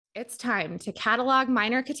It's time to catalog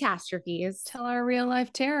minor catastrophes Tell our real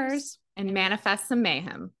life terrors. and manifest some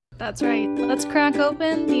mayhem. That's right. Let's crack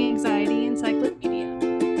open the Anxiety Encyclopedia.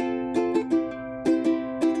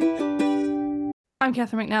 I'm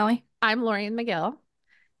Catherine McNally. I'm Lorian McGill,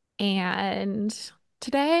 and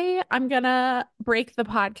today I'm gonna break the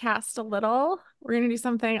podcast a little. We're gonna do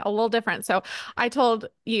something a little different. So I told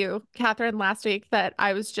you, Catherine, last week that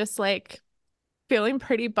I was just like feeling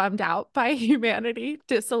pretty bummed out by humanity,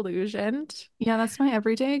 disillusioned. Yeah, that's my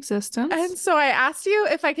everyday And existence. so I asked you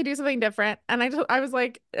if I could do something different. And I was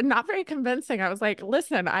like, not very convincing. I was like,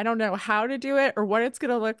 listen, I don't know how to do it or what it's going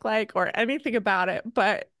to look like or anything about it.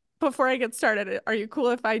 But before I get started, are you cool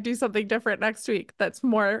if I do something different next week that's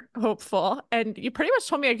more hopeful? And you pretty much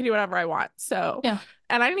told me I could do whatever I want. So, Yeah.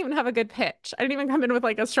 and I didn't even have a good pitch. I didn't even come in with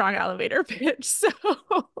like a strong elevator pitch. So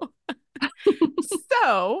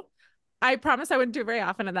I promised I wouldn't do it very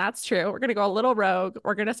often. And that's true. We're going to go a little rogue.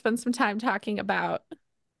 We're going to spend some time talking about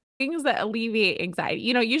things that alleviate anxiety.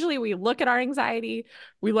 Usually we look at our anxiety,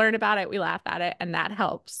 we learn about it, we laugh at it, and that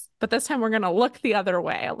helps. But this time we're going to look the other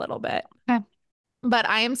way a little bit. Okay. But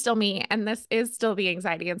I am still me, and this is still the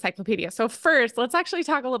Anxiety Encyclopedia. So first, let's actually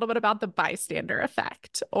talk a little bit about the bystander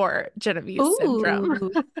effect or Genevieve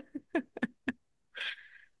syndrome.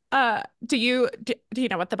 Ooh. Do you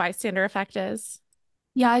know what the bystander effect is?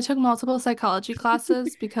 Yeah, I took multiple psychology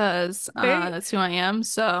classes because They that's who I am.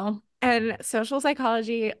 So, and social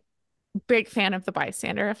psychology, big fan of the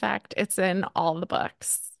bystander effect. It's in all the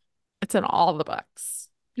books. It's in all the books.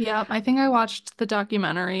 yeah, I think I watched the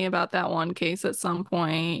documentary about that one case at some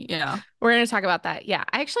point. Yeah. We're going to talk about that. Yeah.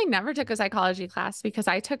 I actually never took a psychology class because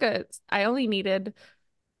I only needed,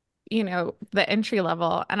 the entry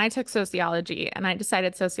level, and I took sociology, and I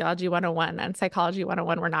decided sociology 101 and psychology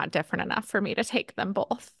 101 were not different enough for me to take them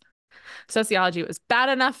both. Sociology was bad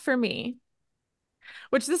enough for me,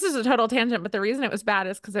 which this is a total tangent, but the reason it was bad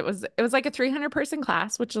is because it was like a 300-person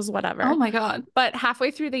class, which is Oh whatever. my God. But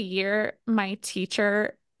halfway through the year, my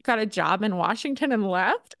teacher got a job in Washington and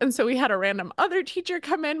left. And so we had a random other teacher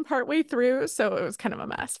come in partway through. So it was kind of a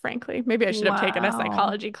mess, frankly. Maybe I should have taken a Wow.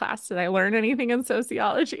 psychology class. Did I learn anything in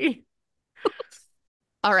sociology?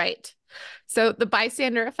 All right. So the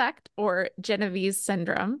bystander effect or Genevieve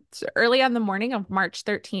syndrome. So early on the morning of March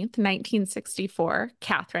 13th, 1964,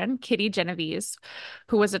 Catherine, Kitty Genovese,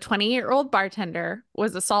 who was a 20-year-old bartender,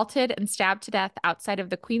 was assaulted and stabbed to death outside of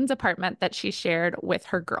the Queen's apartment that she shared with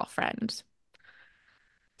her girlfriend.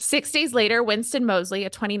 6 days later, Winston Mosley, a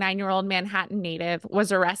 29-year-old Manhattan native,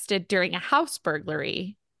 was arrested during a house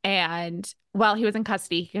burglary. And while he was in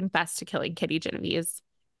custody, he confessed to killing Kitty Genovese.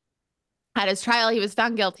 At his trial, he was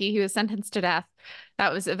found guilty. He was sentenced to death.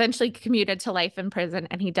 That was eventually commuted to life in prison,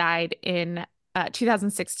 and he died in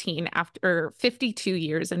 2016 after 52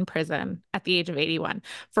 years in prison at the age of 81.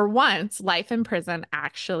 For once, life in prison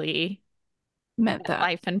actually Meant meant that.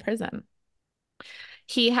 life in prison.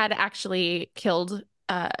 He had actually killed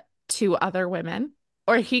two other women,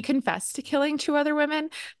 or he confessed to killing two other women.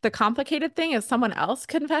 The complicated thing is someone else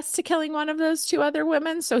confessed to killing one of those two other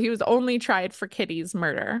women, so he was only tried for Kitty's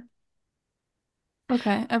murder.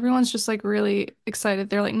 Okay. Everyone's just like really excited.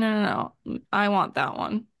 They're like, no, no, no. I want that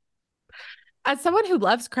one. As someone who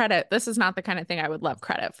loves credit, this is not the kind of thing I would love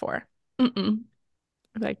credit for. Mm-mm.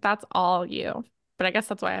 Like, that's all you. But I guess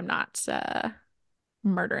that's why I'm not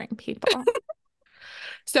murdering people.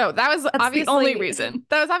 So That's the only reason.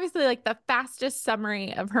 that was obviously like the fastest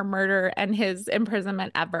summary of her murder and his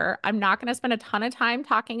imprisonment ever. I'm not going to spend a ton of time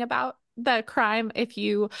talking about the crime. If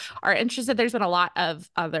you are interested, there's been a lot of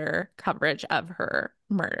other coverage of her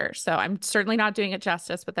murder. So I'm certainly not doing it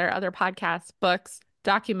justice, but there are other podcasts, books,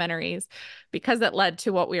 documentaries, because it led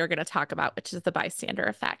to what we are going to talk about, which is the bystander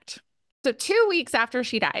effect. So 2 weeks after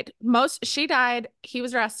she died, he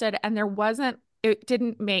was arrested, and it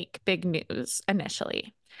didn't make big news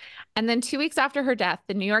initially. And then 2 weeks after her death,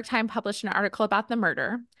 the New York Times published an article about the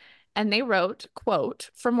murder. And they wrote, quote,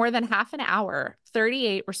 for more than half an hour,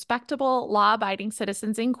 38 respectable, law-abiding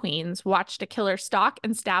citizens in Queens watched a killer stalk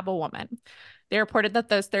and stab a woman. They reported that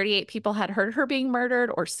those 38 people had heard her being murdered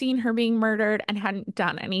or seen her being murdered and hadn't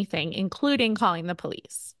done anything, including calling the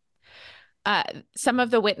police. Some of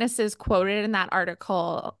the witnesses quoted in that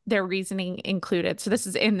article, their reasoning included, so this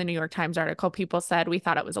is in the New York Times article, people said, we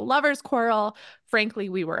thought it was a lover's quarrel. Frankly,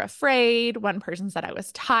 we were afraid. One person said I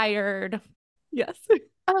was tired. Yes.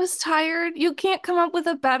 I was tired. You can't come up with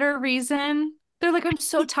a better reason. They're like, I'm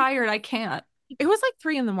so tired. I can't. It was like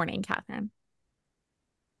 3 a.m, Catherine.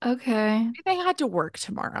 Okay. They had to work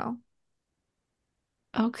tomorrow.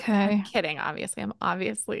 I'm Okay. kidding, obviously. I'm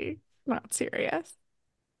obviously not serious.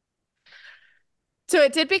 So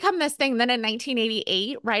it did become this thing. Then in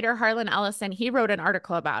 1988, writer Harlan Ellison, he wrote an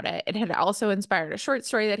article about it. It had also inspired a short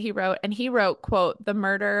story that he wrote. And he wrote, quote, the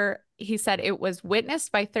murder, he said it was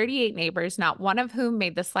witnessed by 38 neighbors, not one of whom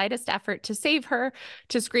made the slightest effort to save her,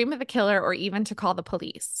 to scream at the killer, or even to call the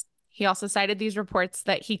police. He also cited these reports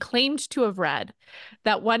that he claimed to have read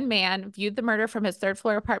that one man viewed the murder from his third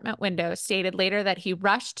floor apartment window, stated later that he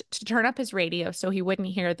rushed to turn up his radio so he wouldn't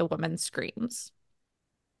hear the woman's screams.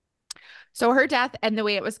 So her death and the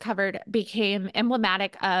way it was covered became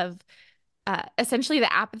emblematic of essentially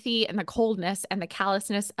the apathy and the coldness and the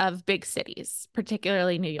callousness of big cities,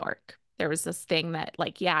 particularly New York. There was this thing that,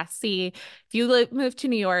 like, yeah, see, if you move to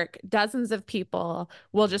New York, dozens of people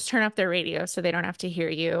will just turn up their radio so they don't have to hear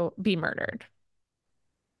you be murdered.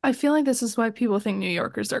 I feel like this is why people think New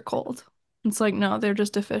Yorkers are cold. It's like, no, they're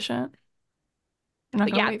just efficient. They're not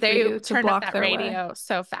But gonna yeah, wait for they you to turned up block that their way. radio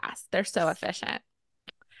so fast. They're so efficient.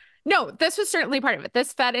 No, this was certainly part of it.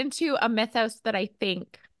 This fed into a mythos that I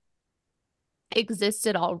think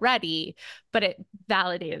existed already, but it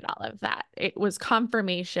validated all of that. It was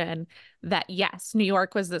confirmation that yes, New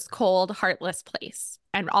York was this cold, heartless place,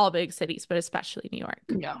 and all big cities, but especially New York.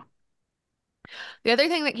 Yeah. The other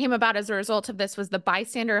thing that came about as a result of this was the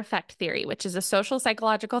bystander effect theory, which is a social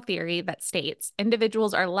psychological theory that states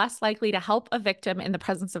individuals are less likely to help a victim in the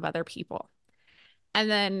presence of other people.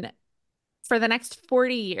 And then for the next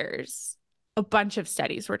 40 years, a bunch of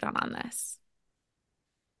studies were done on this.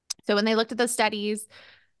 So when they looked at the studies,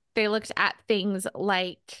 they looked at things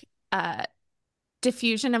like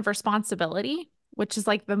diffusion of responsibility, which is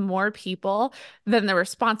like the more people, then the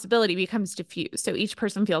responsibility becomes diffused. So each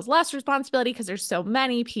person feels less responsibility because there's so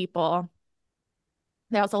many people.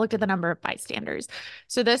 They also looked at the number of bystanders.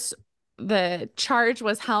 So the charge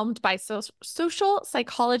was helmed by social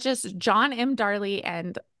psychologist John M. Darley,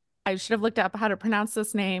 and I should have looked up how to pronounce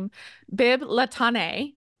this name, Bib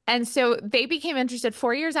Latane. And so they became interested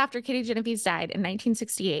 4 years after Kitty Genovese died in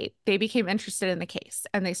 1968. They became interested in the case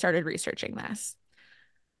and they started researching this.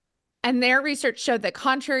 And their research showed that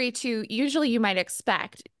contrary to usually you might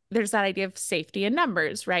expect, there's that idea of safety in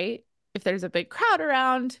numbers, right? If there's a big crowd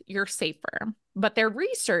around, you're safer. But their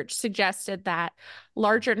research suggested that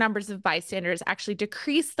larger numbers of bystanders actually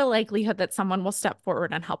decrease the likelihood that someone will step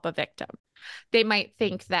forward and help a victim. They might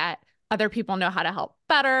think that other people know how to help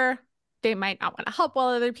better. They might not want to help while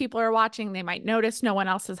other people are watching. They might notice no one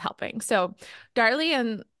else is helping. So Darley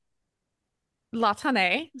and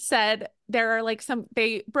Latane said there are like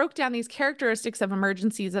they broke down these characteristics of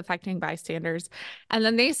emergencies affecting bystanders. And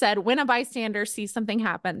then they said when a bystander sees something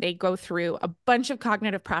happen, they go through a bunch of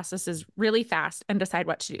cognitive processes really fast and decide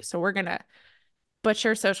what to do. So we're going to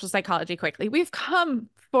butcher social psychology quickly. We've come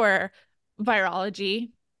for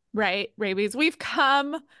virology, right? Rabies. We've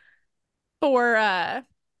come for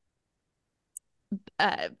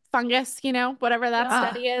fungus, whatever that Yeah.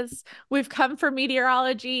 study is. We've come for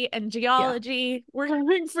meteorology and Yeah. geology. We're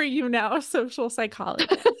coming for you now, social psychology.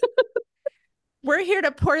 We're here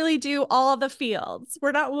to poorly do all the fields.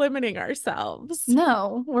 We're not limiting ourselves.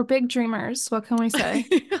 No, we're big dreamers. What can we say?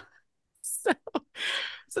 so,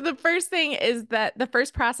 so the first thing is that the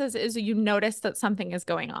first process is you notice that something is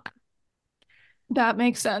going on. That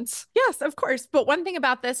makes sense. Yes, of course. But one thing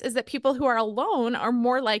about this is that people who are alone are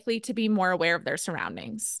more likely to be more aware of their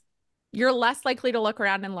surroundings. You're less likely to look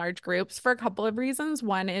around in large groups for a couple of reasons.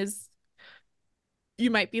 One is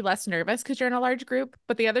you might be less nervous because you're in a large group.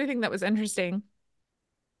 But the other thing that was interesting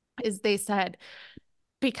is they said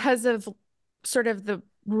because of sort of the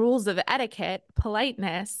rules of etiquette,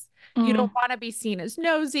 politeness, you don't Mm. want to be seen as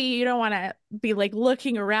nosy. You don't want to be like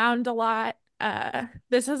looking around a lot.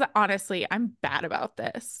 This is honestly, I'm bad about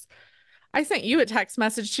this. I sent you a text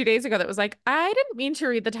message 2 days ago that was like, I didn't mean to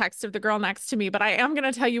read the text of the girl next to me, but I am going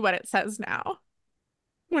to tell you what it says now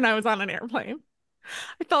when I was on an airplane.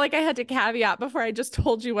 I felt like I had to caveat before I just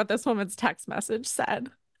told you what this woman's text message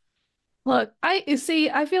said. Look, you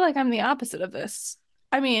see, I feel like I'm the opposite of this.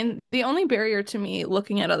 I mean, the only barrier to me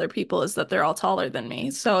looking at other people is that they're all taller than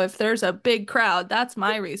me. So if there's a big crowd, that's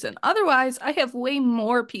my reason. Otherwise, I have way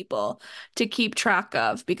more people to keep track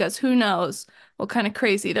of because who knows what kind of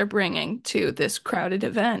crazy they're bringing to this crowded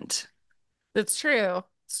event. It's true.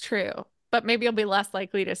 It's true. But maybe you'll be less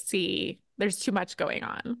likely to see there's too much going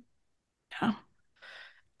on. Yeah.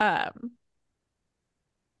 Um,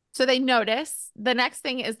 so they notice. The next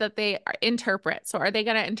thing is that they interpret. So are they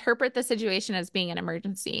going to interpret the situation as being an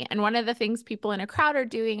emergency? And one of the things people in a crowd are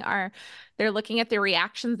doing are they're looking at the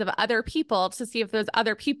reactions of other people to see if those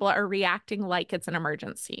other people are reacting like it's an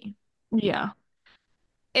emergency. Yeah.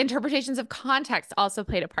 interpretations of context also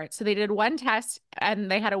played a part. So they did one test and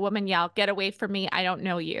they had a woman yell, "Get away from me, I don't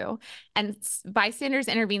know you." And bystanders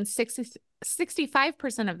intervened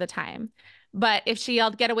 65% of the time. But if she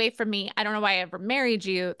yelled, "Get away from me, I don't know why I ever married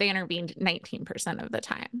you," they intervened 19% of the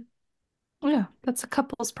time. Yeah, that's a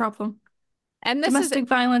couple's problem. And this is, Domestic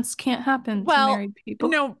violence can't happen to well, married people.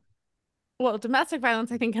 no, well, domestic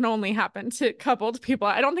violence, I think, can only happen to coupled people.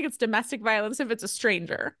 I don't think it's domestic violence if it's a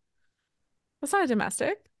stranger. That's not a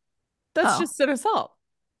domestic. That's Oh, just an assault.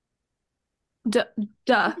 duh,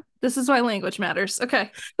 duh. This is why language matters.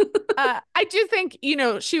 Okay. I do think,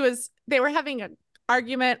 they were having an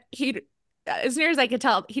argument. As near as I could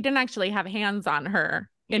tell, he didn't actually have hands on her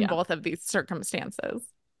in Yeah. both of these circumstances.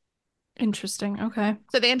 Interesting. Okay.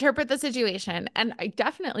 So they interpret the situation, and I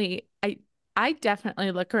definitely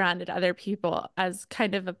look around at other people as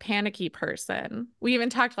kind of a panicky person. We even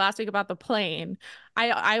talked last week about the plane.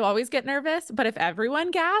 I always get nervous, but if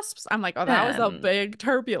everyone gasps, I'm like, oh, that was a Then big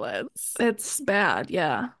turbulence, it's bad.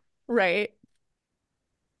 Yeah. right?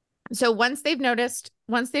 So once they've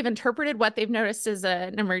interpreted what they've noticed as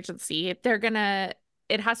an emergency, it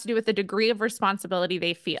has to do with the degree of responsibility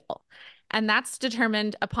they feel. And that's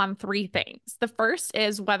determined upon three things. The first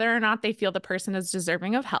is whether or not they feel the person is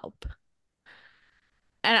deserving of help.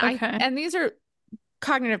 Okay. And these are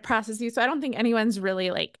cognitive processes, so I don't think anyone's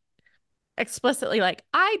really like explicitly like,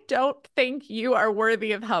 I don't think you are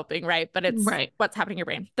worthy of helping, right? But it's Right. what's happening in your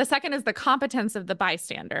brain. The second is the competence of the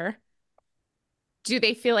bystander. Do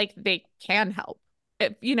they feel like they can help?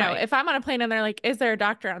 Right. If I'm on a plane and they're like, is there a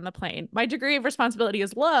doctor on the plane? My degree of responsibility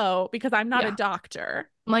is low because I'm not a Yeah. doctor.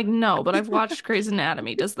 Like, no, but I've watched Grey's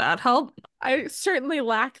Anatomy. Does that help? I certainly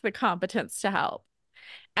lack the competence to help.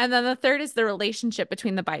 And then the third is the relationship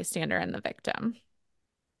between the bystander and the victim.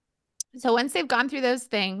 So once they've gone through those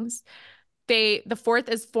things, the fourth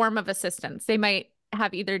is form of assistance. They might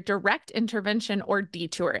have either direct intervention or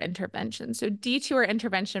detour intervention. So detour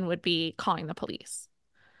intervention would be calling the police.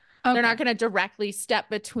 They're not Okay. going to directly step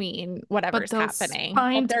between But whatever's they'll happening, but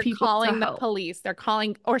find they're people to calling the help. police, they're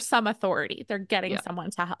calling or some authority. They're getting Yeah.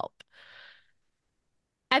 someone to help.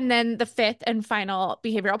 And then the fifth and final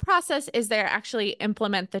behavioral process is they actually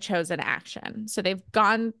implement the chosen action. So they've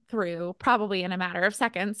gone through, probably in a matter of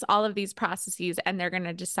seconds, all of these processes, and they're going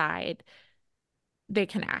to decide they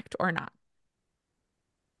can act or not.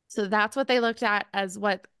 So that's what they looked at as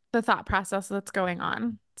what the thought process that's going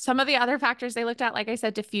on. Some of the other factors they looked at, like I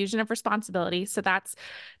said, diffusion of responsibility. So that's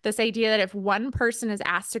this idea that if one person is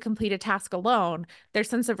asked to complete a task alone, their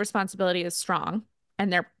sense of responsibility is strong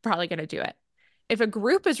and they're probably going to do it. If a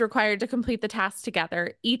group is required to complete the task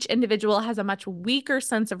together, each individual has a much weaker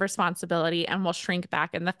sense of responsibility and will shrink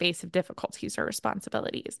back in the face of difficulties or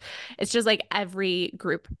responsibilities. It's just like every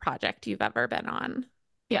group project you've ever been on.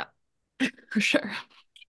 Yeah, for sure.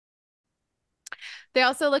 They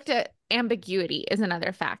also looked at ambiguity as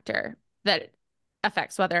another factor that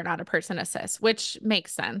affects whether or not a person assists, which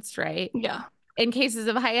makes sense, right? Yeah, In cases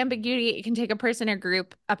of high ambiguity, it can take a person or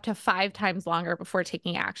group up to 5 times longer before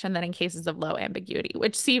taking action than in cases of low ambiguity,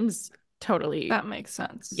 which seems totally, that makes yeah,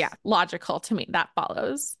 sense. logical to me. That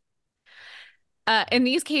follows. In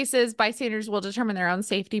these cases, bystanders will determine their own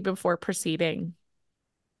safety before proceeding.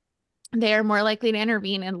 They are more likely to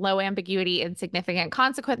intervene in low ambiguity and significant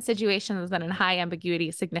consequence situations than in high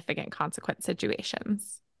ambiguity, significant consequence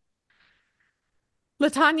situations.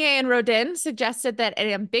 Latanya and Rodin suggested that in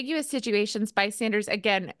ambiguous situations, bystanders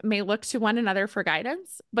again may look to one another for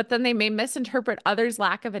guidance, but then they may misinterpret others'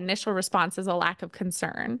 lack of initial response as a lack of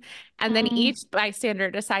concern. And then Mm, each bystander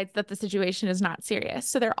decides that the situation is not serious.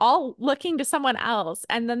 So they're all looking to someone else,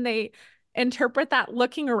 and then they interpret that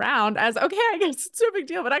looking around as, okay, I guess it's no big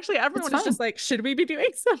deal. But actually, it's everyone is just fine. like, should we be doing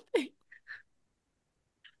something?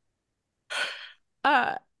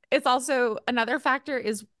 Uh, it's also another factor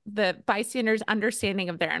is the bystander's understanding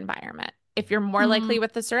of their environment. If you're more likely Mm,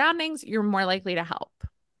 with the surroundings, you're more likely to help.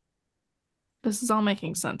 this is all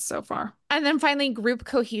making sense so far. And then finally, group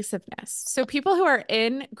cohesiveness. So people who are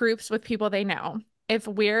in groups with people they know, if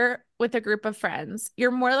we're with a group of friends,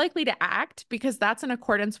 you're more likely to act because that's in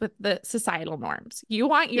accordance with the societal norms. You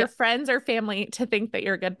want your Yeah. friends or family to think that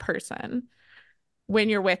you're a good person when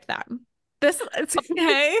you're with them. It's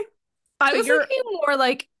Okay. I so was you're thinking more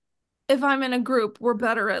like if I'm in a group, we're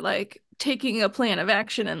better at like taking a plan of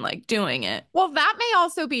action and like doing it. Well, that may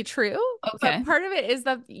also be true, but Okay. part of it is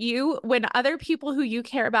that when other people who you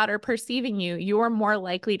care about are perceiving you, you are more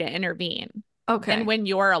likely to intervene than Okay. when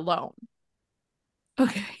you're alone.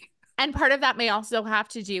 Okay. And part of that may also have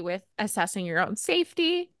to do with assessing your own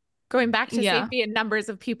safety, going back to Yeah. safety and numbers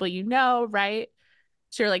of people you know, right?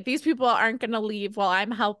 So you're like, these people aren't going to leave while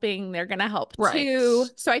I'm helping. They're going to help Right. too.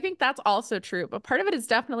 So I think that's also true. But part of it is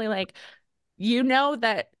definitely like,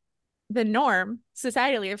 that the norm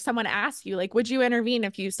societally, if someone asks you, like, would you intervene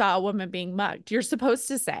if you saw a woman being mugged? You're supposed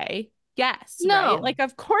to say yes, right? No. Like,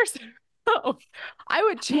 of course. No. I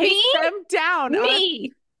would chase Me? them down.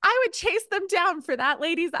 Me. I would chase them down for that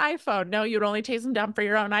lady's iPhone. No, you'd only chase them down for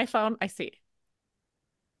your own iPhone. I see.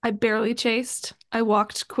 I barely chased. I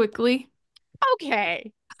walked quickly.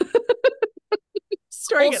 Okay.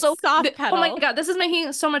 Story gets Also, soft oh my pedal. God, this is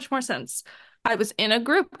making so much more sense. I was in a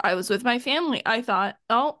group. I was with my family. I thought,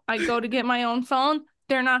 oh, I go to get my own phone.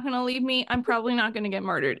 They're not going to leave me. I'm probably not going to get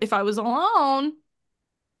murdered. If I was alone,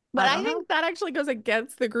 But I I don't know. think that actually goes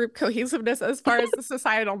against the group cohesiveness as far as the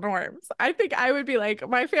societal norms. I think I would be like,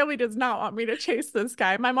 my family does not want me to chase this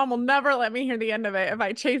guy. My mom will never let me hear the end of it if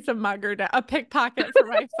I chase a mugger, a pickpocket for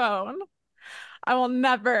my phone. I will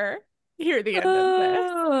never hear the end of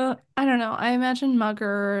this. I don't know. I imagine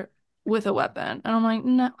Mugger with a weapon. And I'm like,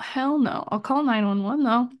 no, hell no. I'll call 911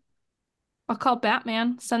 though. I'll call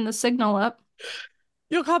Batman, send the signal up.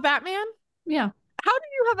 You'll call Batman? Yeah, How do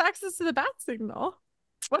you have access to the bat signal?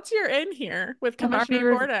 What's your in here with I've already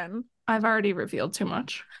Commissioner Gordon? I've already revealed too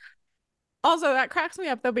much. Also, that cracks me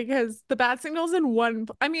up though, because the bat signal's in one.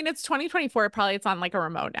 I mean, it's 2024. Probably it's on like a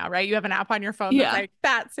remote now, right? You have an app on your phone that's Yeah, like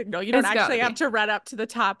bat signal. You don't it's gotta actually have be. to run up to the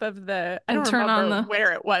top of I And don't turn on remember the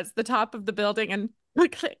where it was, the top of the building and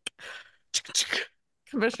click.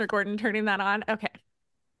 Commissioner Gordon turning that on. Okay.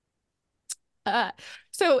 Uh,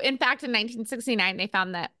 so in fact, in 1969, they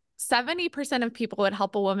found that 70% of people would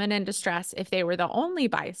help a woman in distress if they were the only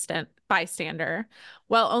bystander,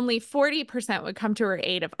 while only 40% would come to her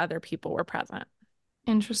aid if other people were present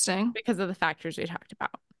interesting. because of the factors we talked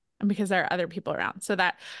about and because there are other people around. So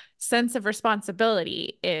that sense of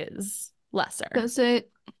responsibility is lesser. Does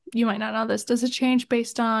it, you might not know this, does it change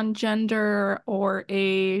based on gender or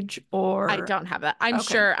age I or don't have that.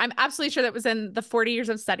 okay. I'm absolutely sure that was in the 40 years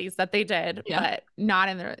of studies that they did, Yeah. but not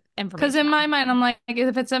in the Because information in I my have. mind, I'm like,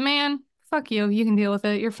 if it's a man, fuck you. You can deal with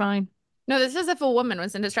it. You're fine. No, this is if a woman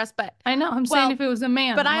was in distress, but I know. I'm saying well, if it was a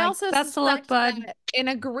man, but I'm I like, also best of luck, suspect bud. that in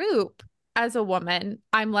a group as a woman,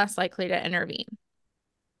 I'm less likely to intervene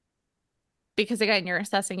because again, you're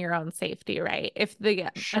assessing your own safety, right? If the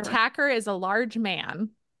Sure. attacker is a large man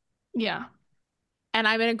Yeah. and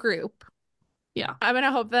I'm in a group, Yeah. I'm going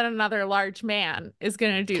to hope that another large man is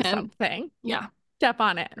going to do Can, something, yeah. step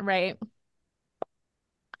on it, right?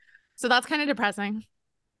 So that's kind of depressing,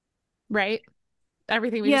 right?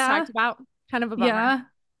 Everything we just Yeah. talked about, kind of a bummer. Yeah.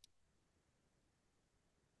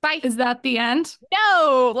 Bye. Is that the end?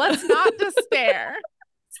 No, let's not despair.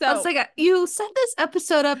 I was So, like, you set this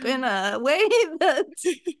episode up in a way that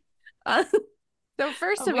uh, so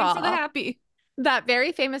first I'm of waiting for the all, happy. that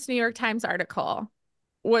very famous New York Times article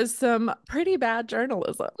was some pretty bad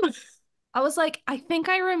journalism. I was like, I think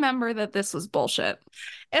I remember that this was bullshit.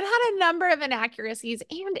 It had a number of inaccuracies.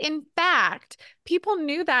 And in fact, people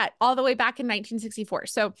knew that all the way back in 1964.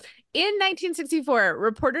 So in 1964,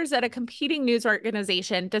 reporters at a competing news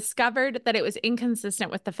organization discovered that it was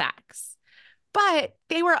inconsistent with the facts. But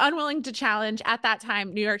they were unwilling to challenge at that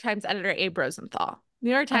time New York Times editor Abe Rosenthal.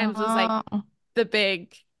 New York Times was like Oh, the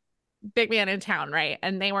big man in town, right?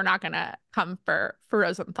 And they were not going to come for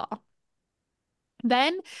Rosenthal.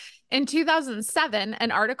 Then in 2007,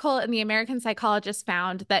 an article in the American Psychologist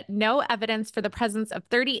found that no evidence for the presence of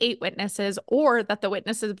 38 witnesses or that the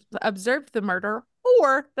witnesses observed the murder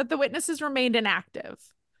or that the witnesses remained inactive.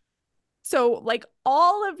 So, like,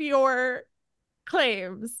 all of your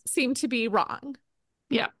claims seem to be wrong.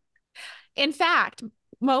 yeah. In fact,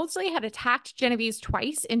 Mosley had attacked Genevieve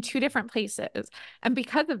twice in two different places. And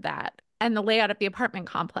because of that and the layout of the apartment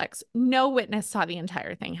complex, no witness saw the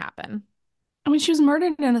entire thing happen. I mean, she was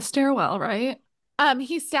murdered in a stairwell, right?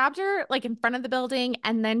 He stabbed her like in front of the building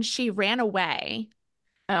and then she ran away.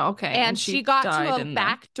 Oh, okay. And And she she got to died a in the.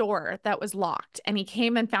 back door that was locked and he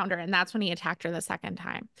came and found her. And that's when he attacked her the second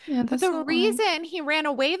time. Yeah, But that's the not lying. reason he ran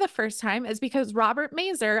away the first time is because Robert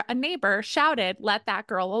Mazer, a neighbor, shouted, "Let that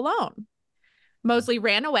girl alone." Mosley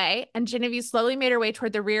ran away and Genevieve slowly made her way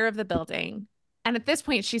toward the rear of the building. And at this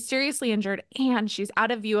point, she's seriously injured and she's out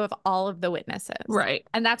of view of all of the witnesses. Right.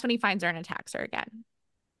 And that's when he finds her and attacks her again.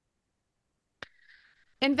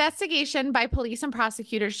 Investigation by police and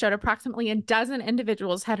prosecutors showed approximately a dozen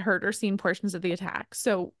individuals had heard or seen portions of the attack,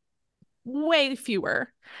 so way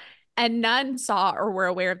fewer, and none saw or were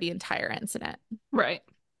aware of the entire incident. Right.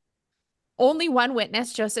 Only one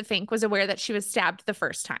witness, Joseph Fink, was aware that she was stabbed the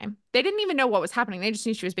first time. They didn't even know what was happening. They just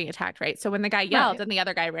knew she was being attacked, right? So when the guy yelled Right. and the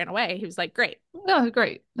other guy ran away, he was like, great. Oh,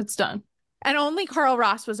 great. It's done. And only Carl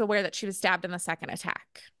Ross was aware that she was stabbed in the second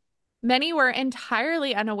attack. Many were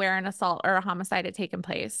entirely unaware an assault or a homicide had taken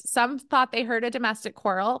place. Some thought they heard a domestic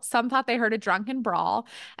quarrel, some thought they heard a drunken brawl,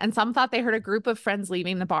 and some thought they heard a group of friends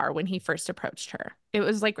leaving the bar when he first approached her. It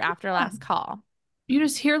was like after Yeah. last call. You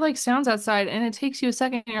just hear like sounds outside and it takes you a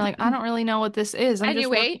second and you're like, I don't really know what this is. I'm And you just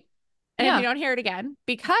working. wait, and you Yeah. don't hear it again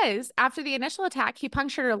because after the initial attack, he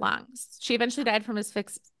punctured her lungs. She eventually died from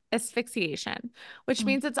asphyxiation, which Mm.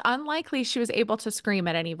 means it's unlikely she was able to scream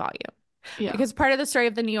at any volume. Yeah. Because part of the story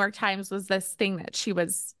of the New York Times was this thing that she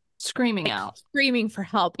was Screaming like out. screaming for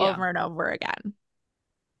help Yeah. over and over again.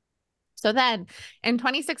 So then in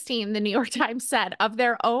 2016, the New York Times said of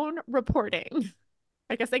their own reporting,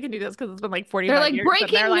 I guess they can do this because it's been like They're 45 like, years,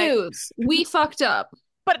 and they're breaking like, news. We fucked up.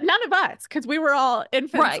 but none of us, because we were all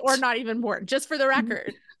infants or Right. not even born. Just for the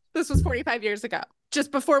record, this was 45 years ago,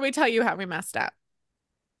 just before we tell you how we messed up.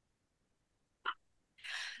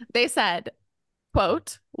 They said,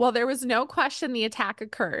 quote, well, there was no question the attack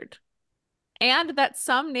occurred and that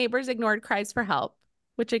some neighbors ignored cries for help,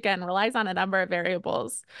 which again relies on a number of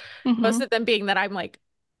variables, most Mm-hmm. of them being that I'm like,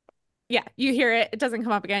 yeah, you hear it, it doesn't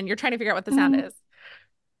come up again. You're trying to figure out what the sound Mm-hmm. is.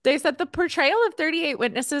 They said the portrayal of 38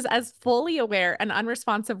 witnesses as fully aware and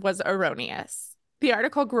unresponsive was erroneous. The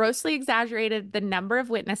article grossly exaggerated the number of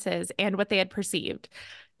witnesses and what they had perceived.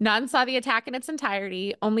 None saw the attack in its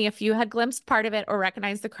entirety. Only a few had glimpsed part of it or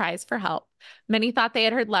recognized the cries for help. Many thought they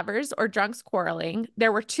had heard lovers or drunks quarreling.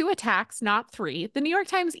 There were 2 attacks, not 3. The New York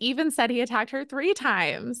Times even said he attacked her 3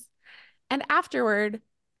 times. And afterward,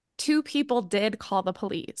 2 people did call the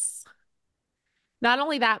police. Not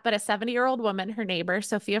only that, but a 70-year-old woman, her neighbor,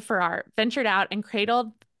 Sophia Farrar, ventured out and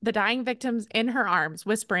cradled the dying victims in her arms,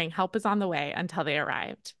 whispering, help is on the way, until they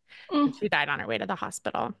arrived. And Mm. she died on her way to the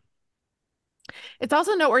hospital. It's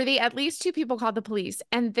also noteworthy, at least 2 people called the police.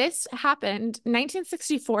 And this happened,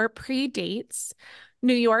 1964 predates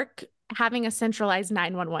New York having a centralized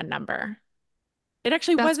 911 number. It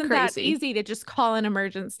actually That's wasn't that crazy. easy to just call an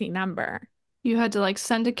emergency number. You had to like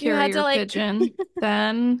send a You had to carrier like pigeon,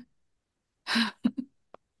 then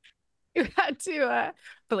You had to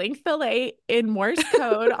blink the light in Morse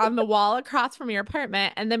code on the wall across from your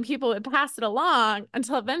apartment, and then people would pass it along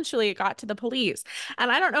until eventually it got to the police.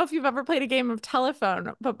 And I don't know if you've ever played a game of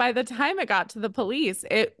telephone, but by the time it got to the police,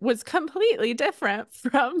 it was completely different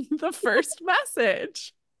from the first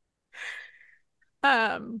message.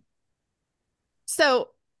 Um, so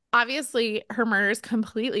obviously her murder is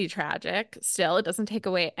completely tragic. Still, it doesn't take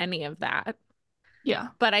away any of that. yeah.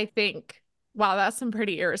 But I think, wow, that's some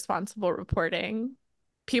pretty irresponsible reporting.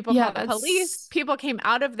 People Yeah, called the police, that's people came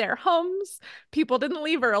out of their homes, people didn't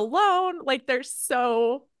leave her alone. Like there's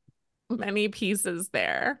so many pieces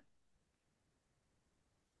there.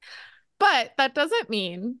 But that doesn't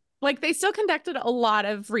mean, like, they still conducted a lot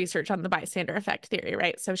of research on the bystander effect theory,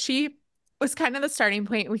 right? So she was kind of the starting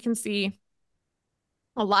point. We can see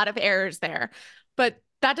a lot of errors there, but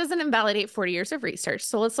that doesn't invalidate 40 years of research.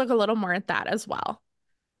 So let's look a little more at that as well.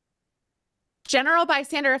 General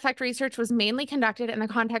bystander effect research was mainly conducted in the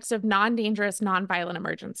context of non-dangerous, non-violent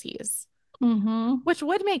emergencies, mm-hmm. which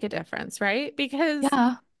would make a difference, right? Because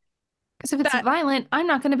Yeah. Because if it's that, violent, I'm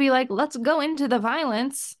not going to be like, let's go into the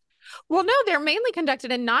violence. well, no, they're mainly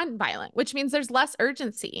conducted in non-violent, which means there's less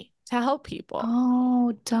urgency to help people.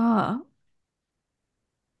 Oh, duh.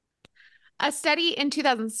 A study in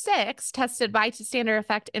 2006 tested bystander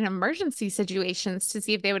effect in emergency situations to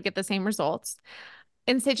see if they would get the same results.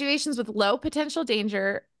 In situations with low potential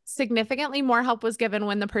danger, significantly more help was given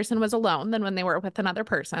when the person was alone than when they were with another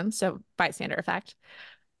person, so bystander effect.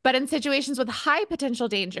 But in situations with high potential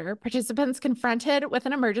danger, participants confronted with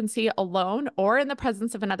an emergency alone or in the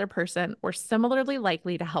presence of another person were similarly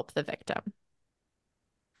likely to help the victim.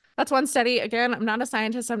 That's one study. Again, I'm not a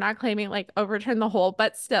scientist. I'm not claiming like overturn the whole,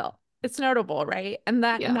 but still, it's notable, right? And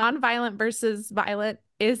that Yeah. nonviolent versus violent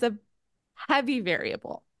is a heavy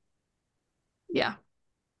variable. Yeah.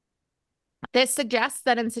 This suggests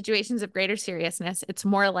that in situations of greater seriousness, it's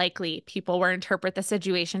more likely people will interpret the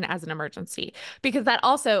situation as an emergency because that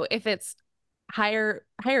also, if it's higher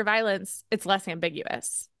violence, it's less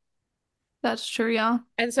ambiguous. That's true. Yeah.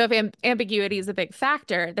 And so if ambiguity is a big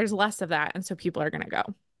factor, there's less of that. And so people are going to go.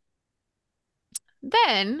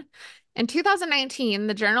 Then in 2019,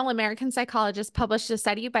 the journal American Psychologist published a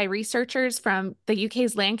study by researchers from the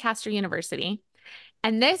UK's Lancaster University.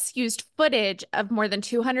 And this used footage of more than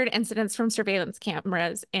 200 incidents from surveillance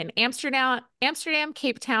cameras in Amsterdam,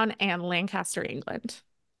 Cape Town, and Lancaster, England.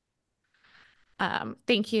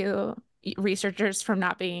 Thank you, researchers, from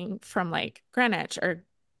not being from like Greenwich or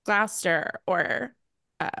Gloucester or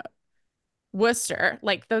Worcester.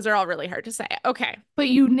 Like those are all really hard to say. Okay. But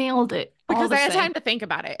you nailed it all Because the I had same. time to think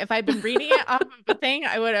about it. If I'd been reading it off of a thing,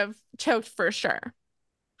 I would have choked for sure.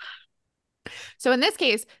 So in this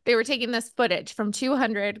case, they were taking this footage from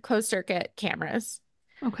 200 closed circuit cameras.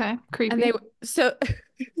 Okay, And they, creepy. so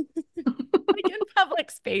like in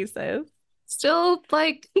public spaces. Still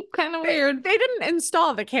like kind of weird. They didn't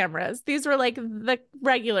install the cameras. These were like the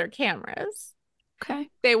regular cameras. Okay.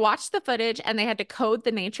 They watched the footage and they had to code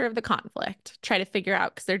the nature of the conflict, try to figure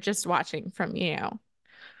out because they're just watching from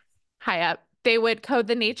high up. They would code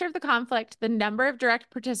the nature of the conflict, the number of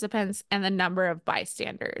direct participants, and the number of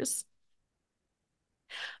bystanders.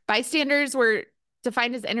 Bystanders were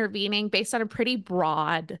defined as intervening based on a pretty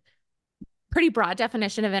broad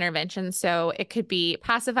definition of intervention. So it could be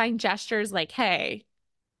pacifying gestures like, hey,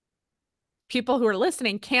 people who are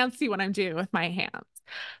listening can't see what I'm doing with my hands,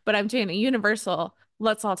 but I'm doing a universal,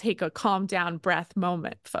 let's all take a calm down breath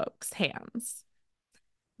moment, folks, hands.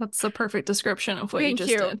 That's the perfect description of what you Thank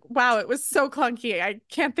just you. did. Wow, it was so clunky. I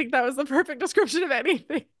can't think that was the perfect description of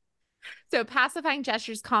anything. So pacifying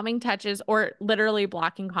gestures, calming touches, or literally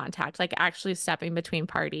blocking contact, like actually stepping between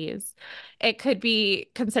parties. It could be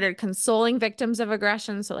considered consoling victims of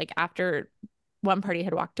aggression. So like after one party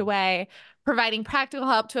had walked away, providing practical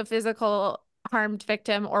help to a physical harmed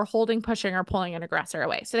victim, or holding, pushing, or pulling an aggressor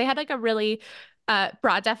away. So they had like a really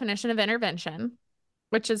broad definition of intervention,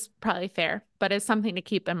 which is probably fair, but is something to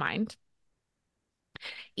keep in mind.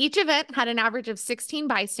 Each event had an average of 16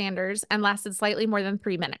 bystanders and lasted slightly more than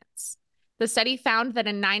 3 minutes. The study found that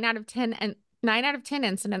in 9 out of 10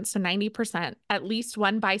 incidents, so 90%, at least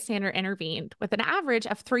one bystander intervened, with an average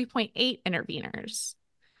of 3.8 interveners.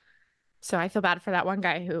 So I feel bad for that one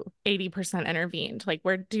guy who 80% intervened. Like,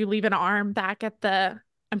 where do you leave an arm back at the?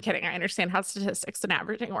 I'm kidding. I understand how statistics and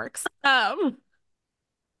averaging works.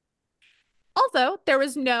 Also, there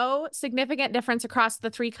was no significant difference across the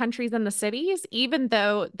three countries and the cities, even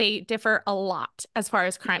though they differ a lot as far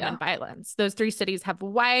as crime Yeah. and violence. Those three cities have a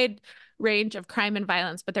wide range of crime and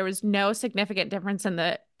violence, but there was no significant difference in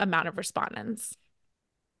the amount of respondents.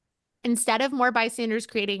 Instead of more bystanders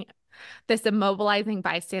creating this immobilizing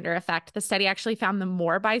bystander effect, the study actually found the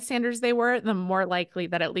more bystanders they were, the more likely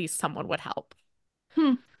that at least someone would help.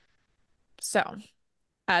 Hmm. So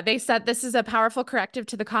they said this is a powerful corrective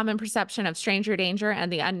to the common perception of stranger danger and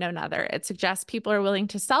the unknown other. It suggests people are willing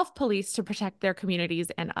to self-police to protect their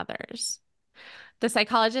communities and others. The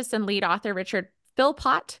psychologist and lead author Richard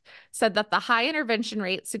Philpott said that the high intervention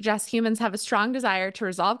rate suggests humans have a strong desire to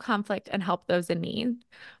resolve conflict and help those in need.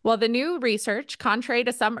 While the new research, contrary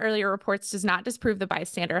to some earlier reports, does not disprove the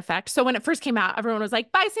bystander effect. So when it first came out, everyone was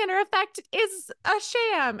like, bystander effect is a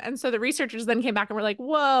sham. And so the researchers then came back and were like,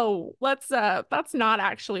 whoa, that's not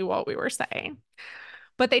actually what we were saying.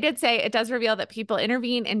 But they did say it does reveal that people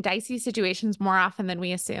intervene in dicey situations more often than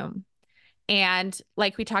we assume. And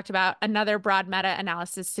like we talked about, another broad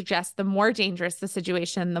meta-analysis suggests the more dangerous the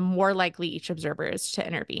situation, the more likely each observer is to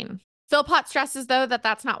intervene. Philpott stresses, though, that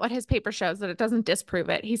that's not what his paper shows, that it doesn't disprove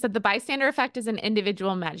it. He said the bystander effect is an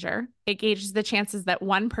individual measure. It gauges the chances that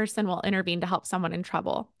one person will intervene to help someone in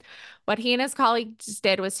trouble. What he and his colleagues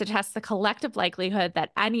did was to test the collective likelihood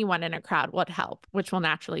that anyone in a crowd would help, which will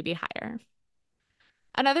naturally be higher.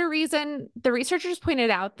 Another reason, the researchers pointed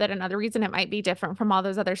out that another reason it might be different from all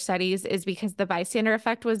those other studies is because the bystander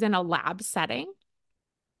effect was in a lab setting.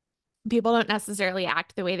 People don't necessarily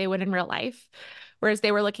act the way they would in real life, whereas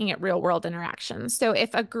they were looking at real world interactions. So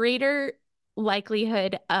if a greater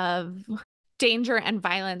likelihood of danger and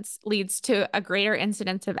violence leads to a greater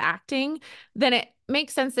incidence of acting, then it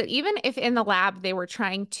makes sense that even if in the lab they were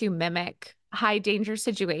trying to mimic high danger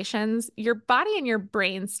situations, your body and your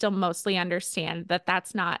brain still mostly understand that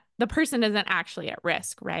that's not, the person isn't actually at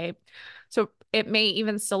risk, right? So it may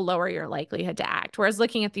even still lower your likelihood to act. Whereas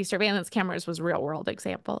looking at these surveillance cameras was real world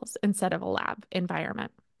examples instead of a lab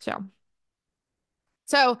environment.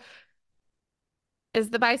 So is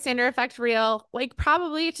the bystander effect real? Like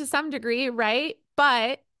probably to some degree, right?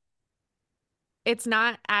 But it's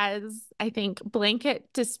not as, I think,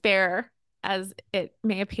 blanket despair as it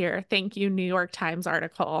may appear. Thank you, New York Times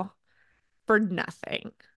article, for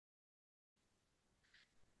nothing.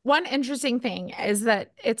 One interesting thing is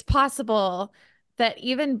that it's possible that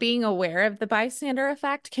even being aware of the bystander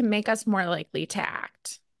effect can make us more likely to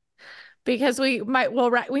act, because we might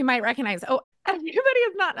recognize, oh, everybody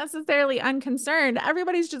is not necessarily unconcerned.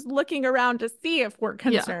 Everybody's just looking around to see if we're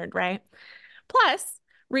concerned, right? Plus,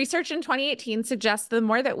 research in 2018 suggests the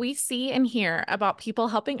more that we see and hear about people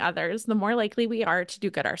helping others, the more likely we are to do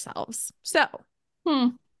good ourselves. So, Hmm.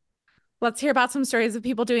 Let's hear about some stories of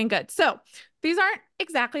people doing good. So these aren't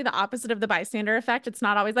exactly the opposite of the bystander effect. It's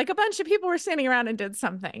not always like a bunch of people were standing around and did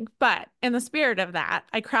something. But in the spirit of that,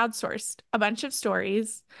 I crowdsourced a bunch of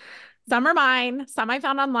stories. Some are mine, some I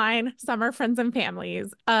found online, some are friends and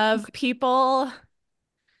families of Okay. people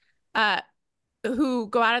uh, who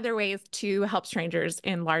go out of their ways to help strangers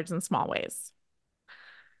in large and small ways.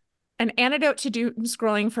 An antidote to doom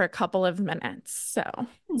scrolling for a couple of minutes. So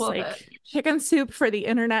it's Love it. like chicken soup for the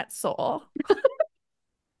internet soul.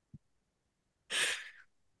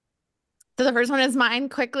 So the first one is mine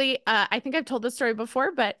quickly. I think I've told this story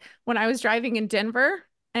before, but when I was driving in Denver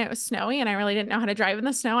and it was snowy and I really didn't know how to drive in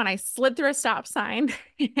the snow and I slid through a stop sign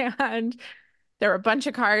and there were a bunch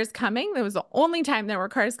of cars coming. That was the only time there were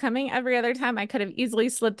cars coming. Every other time I could have easily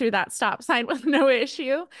slid through that stop sign with no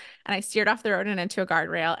issue. And I steered off the road and into a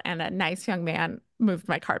guardrail, and a nice young man moved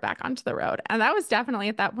my car back onto the road. And that was definitely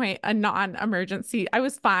at that point a non-emergency. I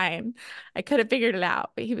was fine. I could have figured it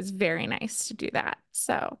out, but he was very nice to do that.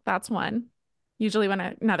 So that's one. Usually when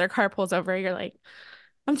another car pulls over, you're like,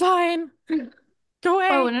 I'm fine. Go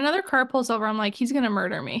Oh, away. when another car pulls over, I'm like, he's gonna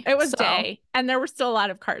murder me. It was So, day, and there were still a lot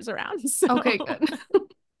of cars around. So okay, good.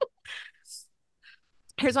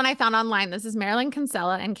 here's one I found online. This is Marilyn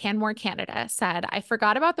Kinsella in Canmore, Canada, said, I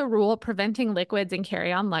forgot about the rule preventing liquids in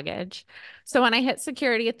carry-on luggage. So when I hit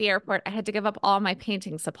security at the airport, I had to give up all my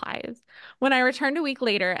painting supplies. When I returned a week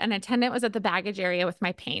later, an attendant was at the baggage area with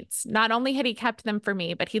my paints. Not only had he kept them for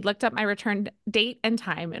me, but he'd looked up my return date and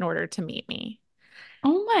time in order to meet me.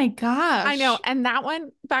 Oh my I know. gosh. And that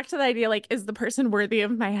one, back to the idea, like, is the person worthy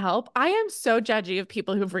of my help? I am so judgy of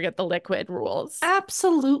people who forget the liquid rules.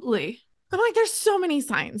 Absolutely. I'm like, there's so many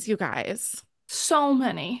signs, you guys. So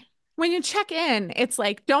many. When you check in, it's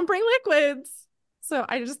like, don't bring liquids. So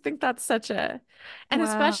I just think that's such a, and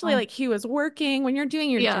especially Wow. like he was working when you're doing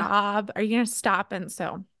your Yeah. job, are you going to stop? And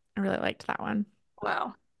so I really liked that one.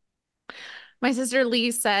 Wow. My sister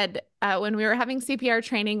Lee said when we were having CPR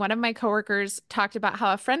training, one of my coworkers talked about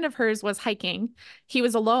how a friend of hers was hiking. He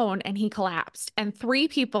was alone and he collapsed, and three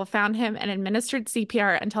people found him and administered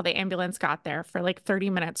CPR until the ambulance got there for like 30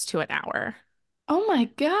 minutes to an hour. Oh my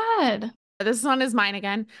God. This one is mine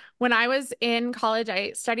again. When I was in college,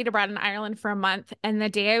 I studied abroad in Ireland for a month, and the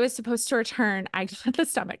day I was supposed to return, I got the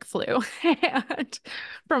stomach flu and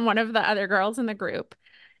from one of the other girls in the group.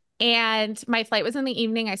 And my flight was in the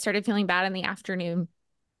evening. I started feeling bad in the afternoon.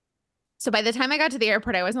 So by the time I got to the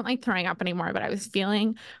airport, I wasn't like throwing up anymore, but I was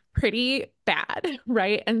feeling pretty bad,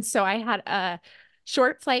 right? And so I had a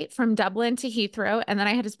short flight from Dublin to Heathrow, and then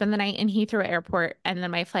I had to spend the night in Heathrow Airport, and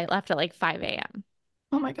then my flight left at like 5 a.m.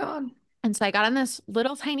 Oh my God. And so I got on this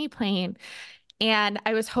little tiny plane, and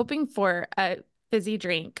I was hoping for a fizzy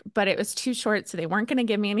drink, but it was too short, so they weren't going to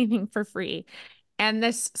give me anything for free. And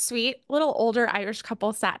this sweet little older Irish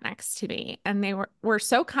couple sat next to me, and they were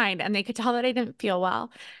so kind, and they could tell that I didn't feel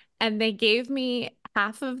well. And they gave me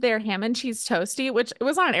half of their ham and cheese toasty, which it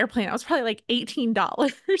was on an airplane. It was probably like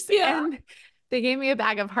 $18. Yeah. And they gave me a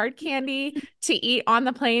bag of hard candy to eat on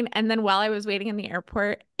the plane. And then while I was waiting in the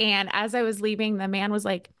airport, and as I was leaving, the man was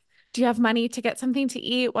like, do you have money to get something to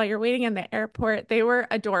eat while you're waiting in the airport? They were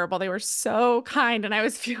adorable. They were so kind, and I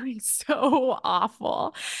was feeling so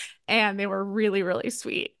awful. And they were really, really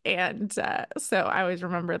sweet. And so I always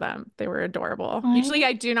remember them. They were adorable. Usually, I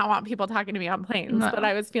I do not want people talking to me on planes, but no.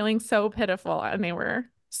 I was feeling so pitiful, and they were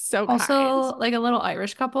so kind. Also, like a little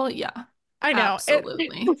Irish couple. Yeah. I know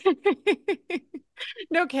Absolutely. it.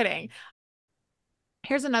 No kidding.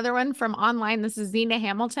 Here's another one from online. This is Zena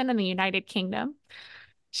Hamilton in the United Kingdom.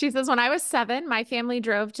 She says, when I was 7, my family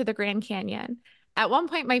drove to the Grand Canyon. At one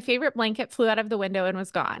point, my favorite blanket flew out of the window and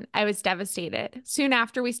was gone. I was devastated. Soon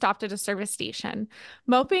after, we stopped at a service station.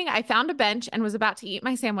 Moping, I found a bench and was about to eat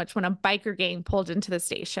my sandwich when a biker gang pulled into the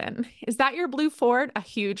station. Is that your blue Ford? A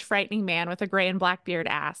huge, frightening man with a gray and black beard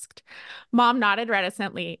asked. Mom nodded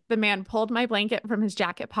reticently. The man pulled my blanket from his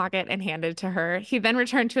jacket pocket and handed it to her. He then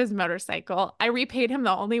returned to his motorcycle. I repaid him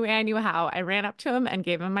the only way I knew how. I ran up to him and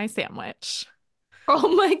gave him my sandwich. Oh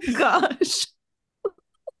my gosh.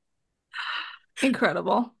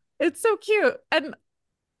 Incredible. It's so cute. And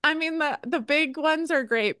I mean the big ones are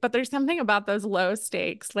great, but there's something about those low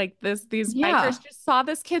stakes. Like these Yeah. bikers just saw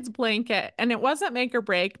this kid's blanket and it wasn't make or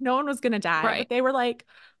break. No one was gonna die, but Right. they were like,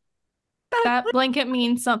 that That blanket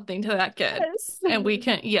means something to that kid. yes. And we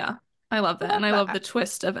can, yeah, I love that. Love And I love the that.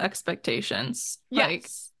 twist of expectations.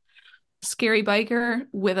 Like Yes. scary biker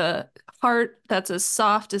with a heart that's as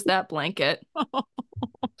soft as that blanket.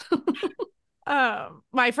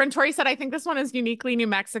 My friend Tori said, I think this one is uniquely New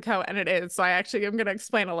Mexico, and it is. So I actually am gonna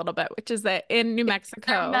explain a little bit, which is that in New Is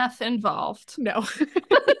there Mexico, meth involved? no.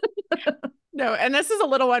 No, and this is a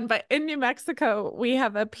little one, but in New Mexico, we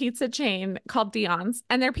have a pizza chain called Dion's,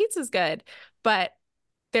 and their pizza's good, but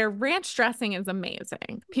their ranch dressing is amazing.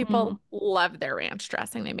 Mm. People love their ranch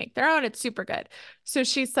dressing. They make their own. It's super good. So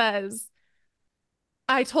she says,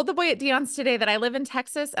 I told the boy at Dion's today that I live in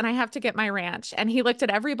Texas and I have to get my ranch. And he looked at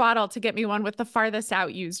every bottle to get me one with the farthest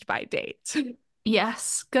out used by date.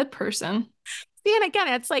 Yes, good person. See, and again,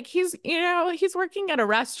 it's like he's working at a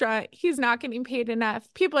restaurant. He's not getting paid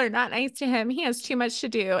enough. People are not nice to him. He has too much to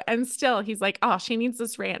do. And still, he's like, oh, she needs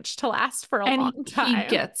this ranch to last for a And long he time.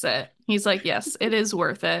 gets it. He's like, yes, it is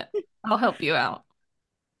worth it. I'll help you out.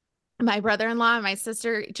 My brother-in-law and my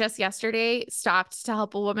sister just yesterday stopped to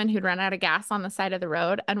help a woman who'd run out of gas on the side of the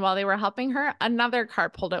road. And while they were helping her, another car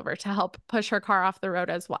pulled over to help push her car off the road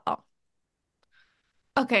as well.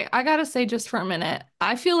 Okay, I gotta say just for a minute,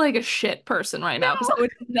 I feel like a shit person right now because I No.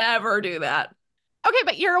 would never do that. Okay,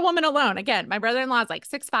 but you're a woman alone. Again, my brother-in-law is like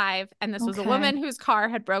 6'5", and this was a Okay. woman whose car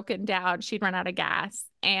had broken down. She'd run out of gas,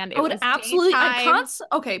 and I it would was absolutely, daytime.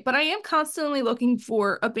 okay, but I am constantly looking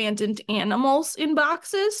for abandoned animals in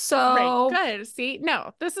boxes. Right, So good. See,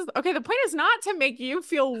 no, this is okay. The point is not to make you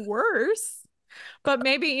feel worse, but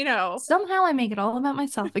maybe, somehow I make it all about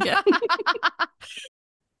myself again.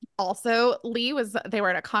 Also, they were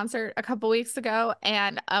at a concert a couple weeks ago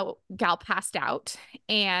and a gal passed out,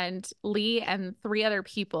 and Lee and three other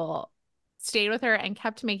people stayed with her and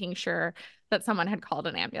kept making sure that someone had called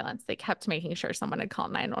an ambulance. They kept making sure someone had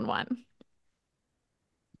called 911.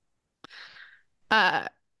 Uh,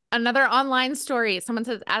 Another online story. Someone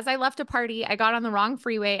says, as I left a party, I got on the wrong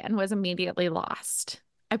freeway and was immediately lost.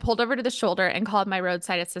 I pulled over to the shoulder and called my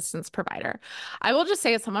roadside assistance provider. I will just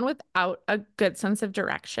say, as someone without a good sense of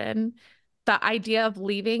direction, the idea of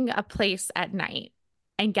leaving a place at night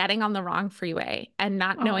and getting on the wrong freeway and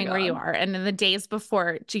not Oh my knowing where you God. are, and in the days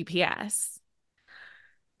before GPS,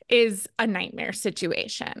 is a nightmare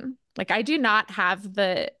situation. Like I do not have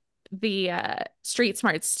the street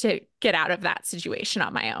smarts to get out of that situation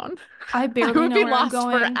on my own. I I barely would know be where I'm lost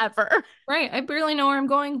going. forever. Right, I barely know where I'm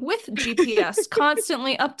going with GPS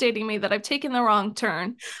constantly updating me that I've taken the wrong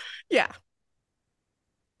turn. Yeah.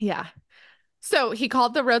 Yeah. So he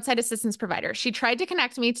called the roadside assistance provider. She tried to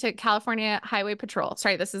connect me to California Highway Patrol.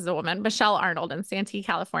 Sorry, this is a woman, Michelle Arnold in Santee,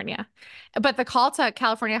 California. But the call to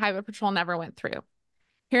California Highway Patrol never went through.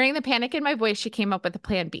 Hearing the panic in my voice, she came up with a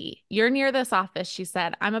plan B. You're near this office, she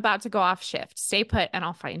said. I'm about to go off shift. Stay put and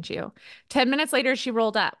I'll find you. 10 minutes later, she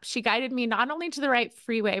rolled up. She guided me not only to the right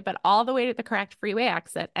freeway, but all the way to the correct freeway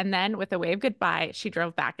exit. And then, with a wave goodbye, she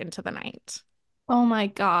drove back into the night. Oh my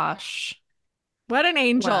gosh. What an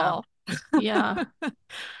Wow. angel. Yeah.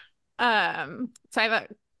 So I have a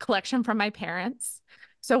collection from my parents.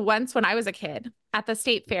 So once when I was a kid at the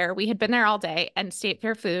state fair, we had been there all day, and state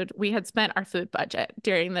fair food, we had spent our food budget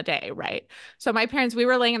during the day, right? So my parents, we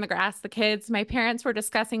were laying in the grass, the kids, my parents were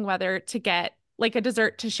discussing whether to get like a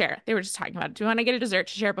dessert to share. They were just talking about, do you want to get a dessert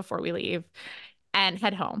to share before we leave and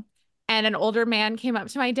head home? And an older man came up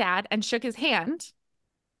to my dad and shook his hand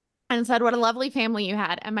and said, what a lovely family you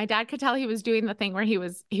had. And my dad could tell he was doing the thing where he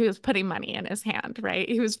was putting money in his hand, right?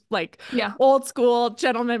 He was like Yeah. old school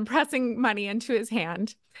gentleman pressing money into his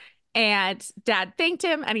hand. And dad thanked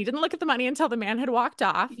him, and he didn't look at the money until the man had walked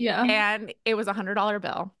off. Yeah. And it was $100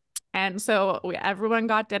 bill. And so everyone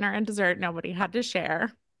got dinner and dessert. Nobody had to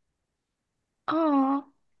share. Oh.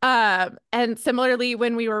 And similarly,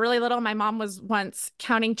 when we were really little, my mom was once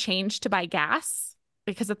counting change to buy gas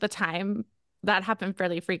because at the time that happened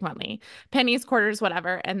fairly frequently. Pennies, quarters,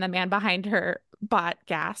 whatever. And the man behind her bought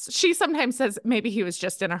gas. She sometimes says maybe he was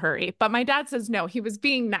just in a hurry, but my dad says no, he was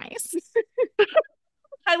being nice.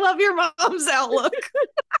 I love your mom's outlook.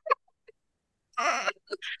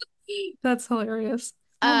 That's hilarious.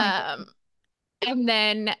 Oh my God. And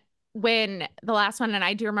then when the last one, and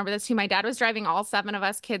I do remember this too, my dad was driving all seven of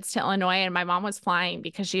us kids to Illinois, and my mom was flying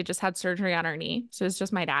because she had just had surgery on her knee. So it was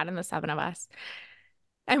just my dad and the seven of us.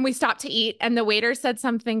 And we stopped to eat, and the waiter said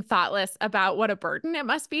something thoughtless about what a burden it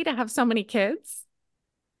must be to have so many kids.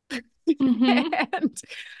 Mm-hmm. And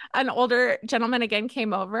an older gentleman again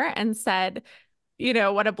came over and said,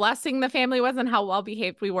 what a blessing the family was and how well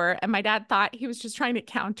behaved we were. And my dad thought he was just trying to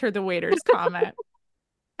counter the waiter's comment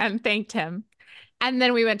and thanked him. And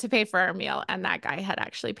then we went to pay for our meal, and that guy had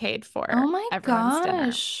actually paid Oh for my everyone's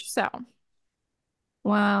dinner. gosh. So,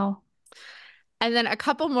 Wow. and then a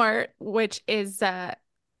couple more, which is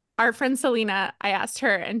our friend Selena. I asked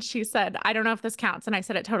her, and she said, I don't know if this counts. And I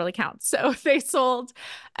said, it totally counts. So they sold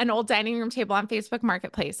an old dining room table on Facebook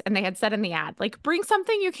Marketplace, and they had said in the ad, like, bring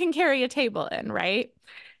something you can carry a table in, right?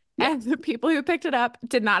 Yeah. And the people who picked it up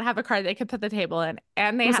did not have a car they could put the table in,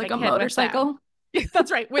 and It they was had a like a kid with them. motorcycle.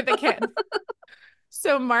 That's right, with a kid.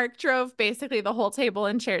 So Mark drove basically the whole table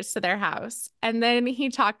and chairs to their house. And then he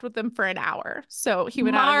talked with them for an hour. So he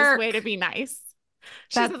went out of his way to Mark. be nice.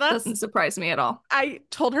 She said, That that's, doesn't surprise me at all. I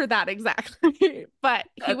told her that exactly. But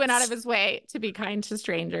he went out of That's, his way to be kind to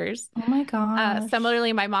strangers. oh my gosh.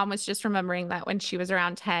 Similarly, my mom was just remembering that when she was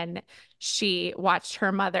around 10, she watched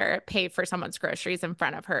her mother pay for someone's groceries in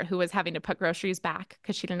front of her who was having to put groceries back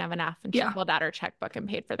because she didn't have enough. And she Yeah. pulled out her checkbook and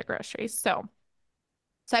paid for the groceries. So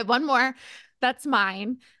I have one more. That's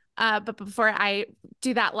mine. But before I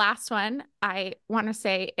do that last one, I want to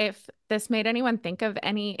say if this made anyone think of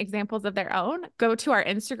any examples of their own, go to our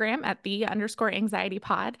Instagram at _anxiety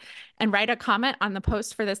pod and write a comment on the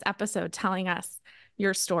post for this episode telling us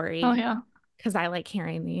your Oh story yeah. because I like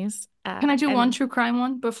hearing these. Can I do one And true crime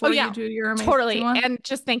one oh, before you yeah, do your amazing totally. one? And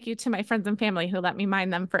just thank you to my friends and family who let me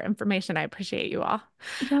mine them for information. I appreciate you all.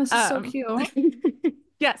 Yeah, this is so Um, cute.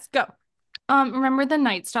 yes, go. Remember the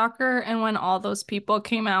Night Stalker and when all those people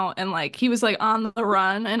came out and like he was like on the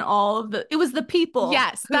run and all of the it was the people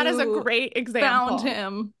Yes, that is a who great found example.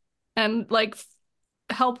 him and like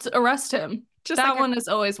helped arrest him. Just like That a one is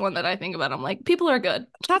always one that I think about. I'm like, people are good.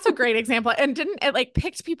 That's a great example. And didn't it like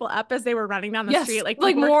picked people up as they were running down the street? Yes, Like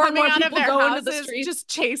like people were more and coming more out of people their go into the houses streets. just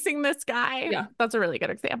chasing this guy. Yeah, That's a really good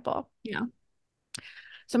example. yeah,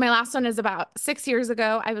 So my last one is about 6 years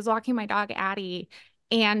ago. I was walking my dog Addie,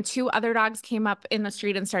 and two other dogs came up in the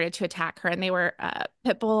street and started to attack her. And they were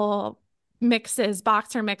pit bull mixes,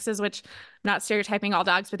 boxer mixes, which I'm not stereotyping all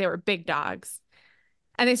dogs, but they were big dogs.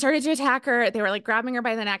 And they started to attack her. They were like grabbing her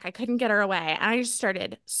by the neck. I couldn't get her away. And I just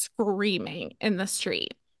started screaming in the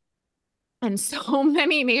street. And so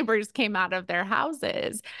many neighbors came out of their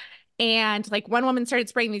houses. And like one woman started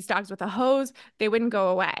spraying these dogs with a hose. They wouldn't go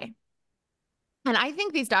away. And I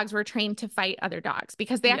think these dogs were trained to fight other dogs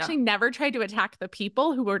because they yeah, actually never tried to attack the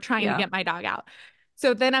people who were trying to yeah, get my dog out.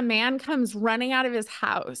 So then a man comes running out of his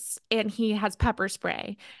house and he has pepper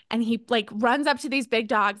spray and he like runs up to these big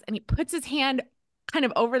dogs and he puts his hand kind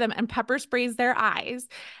of over them and pepper sprays their eyes.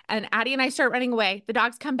 And Addie and I start running away. The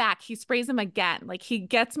dogs come back. He sprays them again. Like he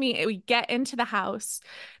gets me, we get into the house.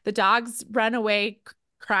 The dogs run away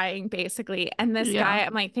crying basically. And this yeah. guy,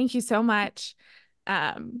 I'm like, thank you so much.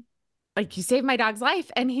 Like you saved my dog's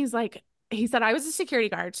life. And he's like, he said, I was a security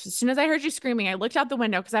guard. So as soon as I heard you screaming, I looked out the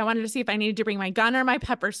window because I wanted to see if I needed to bring my gun or my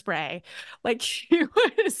pepper spray. Like he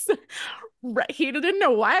was, he didn't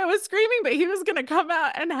know why I was screaming, but he was going to come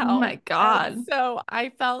out and Oh my help. And God. so I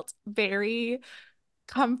felt very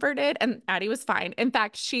comforted, and Addie was fine. In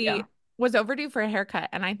fact, Yeah, she was overdue for a haircut.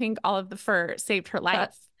 And I think all of the fur saved her that,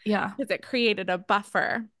 life yeah, because it created a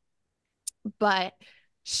buffer. But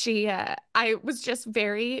I was just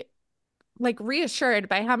very like reassured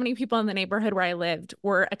by how many people in the neighborhood where I lived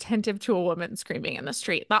were attentive to a woman screaming in the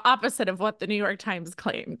street. The opposite of what the New York Times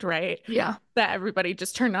claimed, right? yeah. That everybody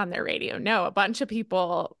just turned on their radio. No, a bunch of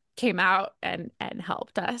people came out and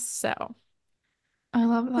helped us. I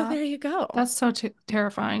love So that. there you go. That's so t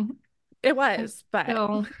terrifying. It I was, but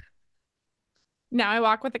feel, now I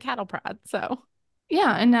walk with a cattle prod. So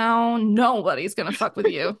yeah, and now nobody's gonna fuck with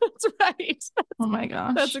you. that's right. Oh my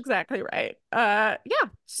That's gosh. exactly right. Yeah.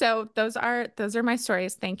 So those are my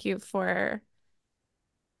stories. Thank you for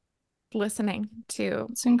listening to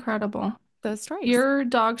It's incredible. those stories. Your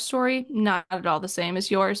dog story, not at all the same as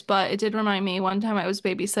yours, but it did remind me one time I was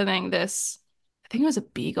babysitting this, I think it was a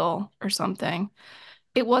beagle or something.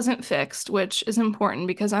 It wasn't fixed, which is important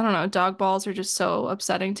because I don't know, dog balls are just so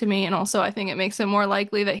upsetting to me. And also, I think it makes it more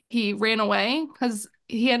likely that he ran away because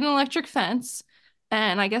he had an electric fence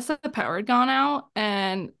and I guess that the power had gone out.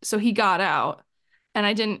 And so he got out and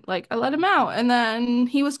I didn't like, I let him out and then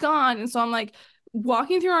he was gone. And so I'm like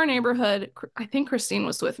walking through our neighborhood. I think Christine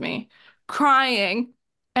was with me crying.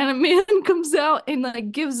 And a man comes out and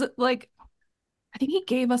like gives like, I think he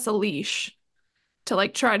gave us a leash to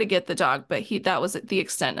like try to get the dog, but he that was the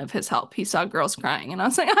extent of his help. He saw girls crying, and I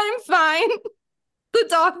was like, I'm fine. The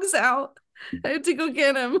dog's out. I had to go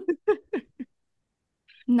get him.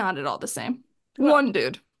 Not at all the same. Well, One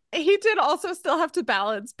dude. he did also still have to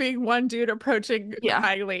balance being one dude approaching Yeah.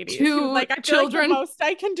 my ladies. He was Two like, I feel like the children. most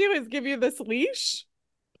I can do is give you this leash.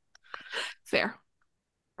 Fair.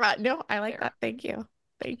 No, I like Fair. that. Thank you.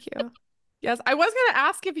 Thank you. Yes, I was going to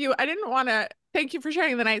ask if you, I didn't want to, thank you for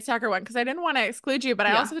sharing the Night Stalker one because I didn't want to exclude you, but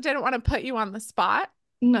I Yeah. also didn't want to put you on the spot.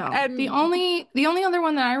 No. The And only the only other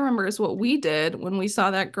one that I remember is what we did when we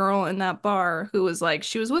saw that girl in that bar who was like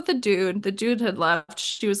she was with a dude. The dude had left.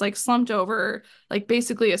 She was like slumped over, like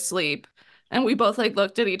basically asleep. And we both like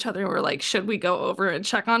looked at each other and were like, should we go over and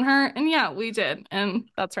check on her? And yeah, we did. And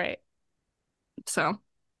that's right. so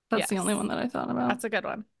that's the only Yes, one that I thought about. that's a good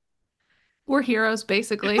one. We're heroes,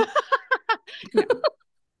 basically. No,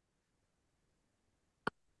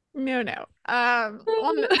 no, no.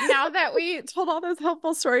 Well, now that we told all those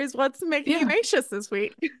helpful stories, what's making you Yeah. anxious this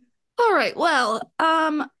week? All right. Well,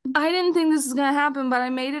 I didn't think this was gonna happen, but I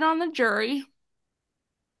made it on the jury.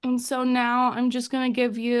 And so now I'm just gonna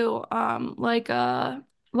give you like a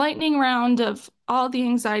lightning round of all the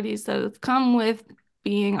anxieties that have come with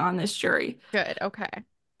being on this jury. Good. Okay.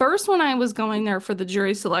 First, when I was going there for the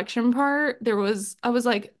jury selection part, I was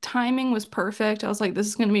like, timing was perfect. I was like, this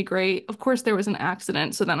is gonna be great. Of course, there was an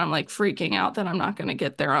accident, so then I'm like freaking out that I'm not gonna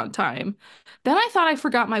get there on time. Then I thought I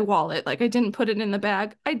forgot my wallet. Like I didn't put it in the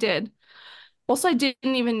bag. I did. Also, I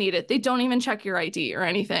didn't even need it. They don't even check your ID or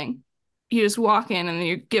anything. You just walk in and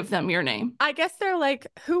you give them your name. I guess they're like,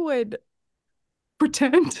 who would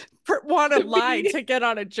Pretend want to to lie be. to get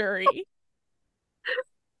on a jury?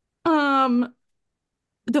 Um,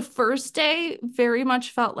 the first day very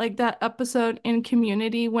much felt like that episode in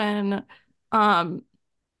Community when um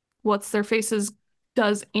what's their faces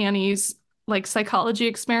does Annie's like psychology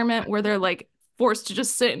experiment where they're like forced to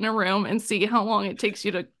just sit in a room and see how long it takes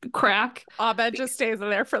you to crack. Abed just stays in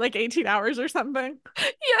there for like 18 hours or something.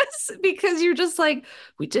 Yes, because you're just like,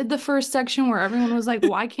 we did the first section where everyone was like,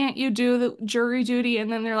 why can't you do the jury duty?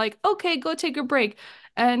 And then they're like, okay, go take a break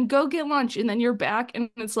and go get lunch. And then you're back and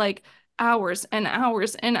it's like hours and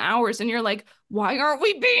hours and hours. And you're like, why aren't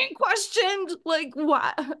we being questioned? Like,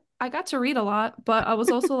 what? I got to read a lot, but I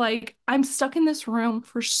was also like, I'm stuck in this room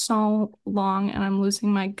for so long and I'm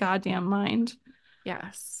losing my goddamn mind.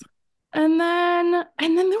 Yes. And then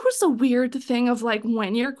there was a weird thing of like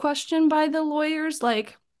when you're questioned by the lawyers,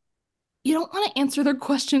 like you don't want to answer their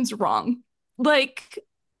questions wrong. Like,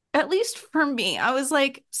 at least for me, I was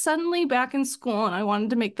like suddenly back in school and I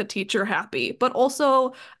wanted to make the teacher happy, but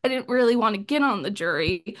also I didn't really want to get on the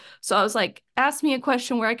jury. So I was like, ask me a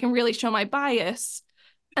question where I can really show my bias.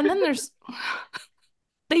 And then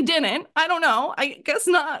they didn't. I don't know. I guess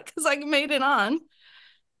not because I made it on.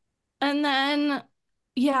 And then,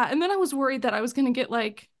 yeah, and then I was worried that I was going to get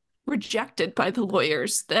like rejected by the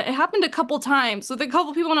lawyers. That it happened a couple times with a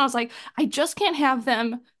couple people, and I was like, I just can't have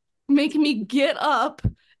them make me get up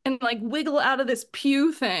and like wiggle out of this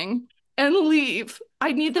pew thing and leave.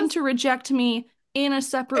 I need them Just to reject me in a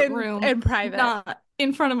separate room, in private, not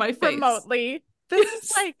in front of my face. remotely. This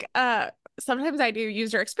is Yes. like sometimes I do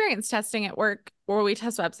user experience testing at work where we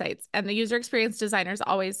test websites and the user experience designers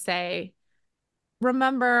always say,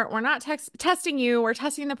 remember, we're not testing you, we're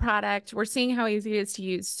testing the product, we're seeing how easy it is to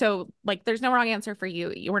use. So, like, there's no wrong answer for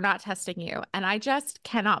you. We're not testing you. And I just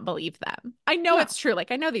cannot believe them. I know No, it's true.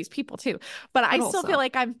 Like, I know these people too, but I but still feel also,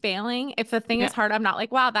 like I'm failing. If the thing is yeah. hard, I'm not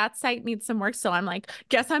like, wow, that site needs some work. So I'm like,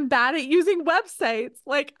 guess I'm bad at using websites.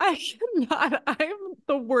 Like, I cannot, I'm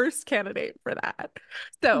the worst candidate for that.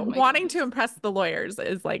 Oh So, my wanting to goodness. impress the lawyers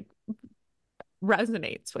is like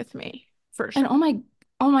resonates with me for And sure.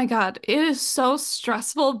 oh my God, it is so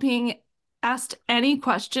stressful being asked any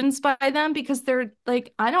questions by them because they're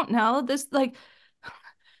like, I don't know, this like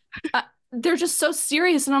uh, they're just so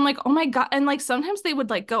serious and I'm like, "Oh my God." And like sometimes they would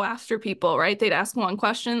like go after people, right? They'd ask one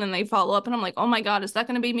question and they follow up and I'm like, "Oh my God, is that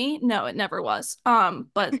going to be me?" No, it never was.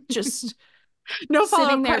 But just No sitting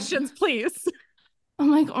follow-up there, questions, please. I'm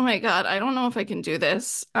like, "Oh my God, I don't know if I can do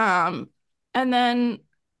this." And then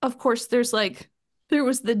of course there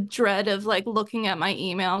was the dread of like looking at my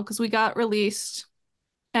email because we got released.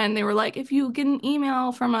 And they were like, if you get an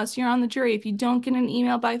email from us, you're on the jury. If you don't get an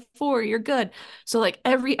email by 4, you're good. So like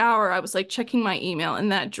every hour I was like checking my email in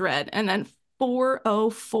that dread. And then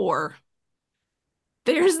 4:04,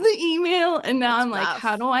 there's the email. And now That's I'm like,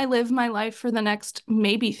 how rough. do I live my life for the next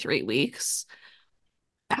maybe 3 weeks?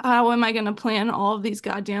 How am I going to plan all of these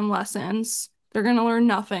goddamn lessons? They're going to learn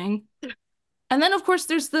nothing. And then of course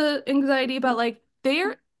there's the anxiety about like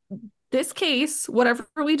this case, whatever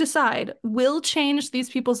we decide, will change these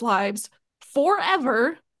people's lives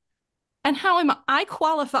forever. And how am I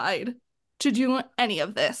qualified to do any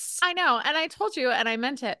of this? I know. And I told you, and I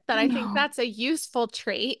meant it, that I I think know. that's a useful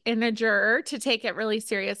trait in a juror to take it really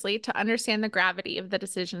seriously, to understand the gravity of the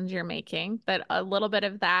decisions you're making, that a little bit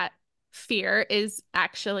of that fear is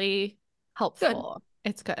actually Good. helpful.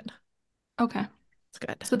 It's good. Okay. It's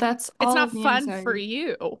good. So that's It's all not of the fun for anxiety.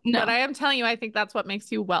 you, but No. I am telling you, I think that's what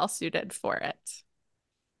makes you well suited for it.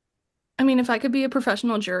 I mean, if I could be a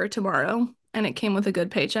professional juror tomorrow and it came with a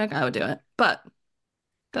good paycheck, I would do it. But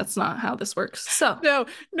that's not how this works. So, No,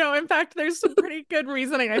 no, in fact, there's some pretty good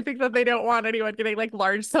reasoning. I think that they don't want anyone getting like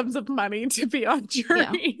large sums of money to be on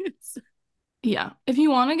yeah. juries. Yeah. If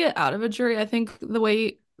you want to get out of a jury, I think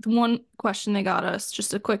one question they got us,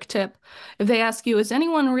 just a quick tip. If they ask you, is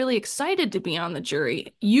anyone really excited to be on the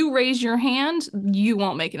jury? You raise your hand, you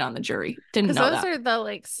won't make it on the jury. Didn't Because know those that. are the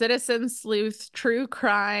like citizen sleuth, true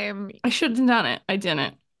crime. I should have done it. I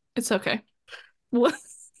didn't. It's okay. You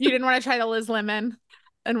didn't want to try the Liz Lemon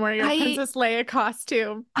and wear your I Princess Leia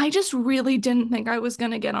costume. I just really didn't think I was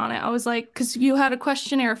gonna get on it. I was like, because you had a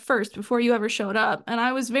questionnaire first before you ever showed up, and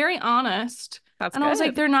I was very honest. That's And I was like,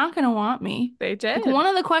 good. they're not gonna want me. They Like did. one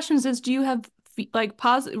of the questions is, do you have like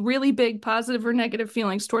positive, really big positive or negative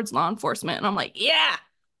feelings towards law enforcement? And I'm like, yeah,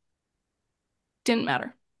 didn't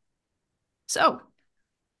matter. So,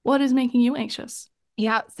 what is making you anxious?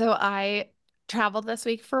 Yeah, so I traveled this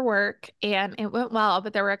week for work and it went well,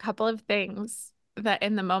 but there were a couple of things that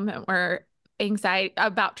in the moment were anxiety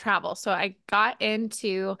about travel. So I got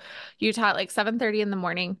into Utah at like 7:30 in the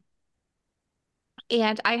morning.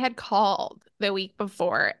 And I had called the week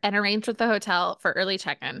before and arranged with the hotel for early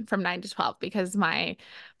check-in from 9 to 12 because my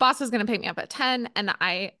boss was going to pick me up at 10 and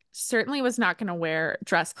I certainly was not going to wear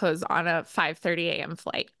dress clothes on a 5:30 a.m.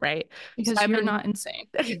 flight, right? So Because I'm you're in not insane.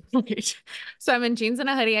 right. So I'm in jeans and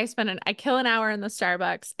a hoodie. I kill an hour in the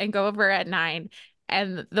Starbucks and go over at 9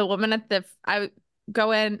 and I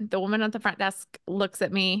go in, the woman at the front desk looks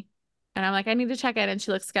at me and I'm like, I need to check in and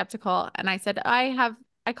she looks skeptical and I said,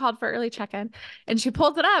 I called for early check-in. And she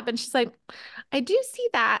pulls it up and she's like, I do see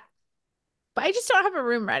that, but I just don't have a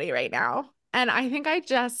room ready right now. And I think I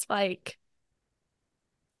just like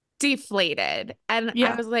deflated. And I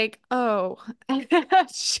Yeah. was like, oh. And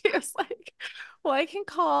she was like, well, I can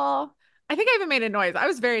call. I think I even made a noise. I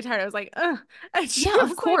was very tired. I was like, ugh. And she Yeah, of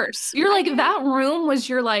was like, course. You're I like, can that room was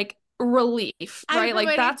your like relief, I've right? been Like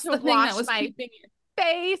waiting that's to the thing that wash was my keeping you.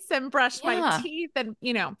 face and brush my Yeah. teeth. And,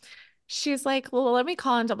 she's like, well, let me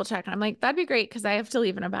call and double check. And I'm like, that'd be great because I have to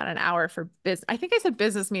leave in about an hour for business. I think I said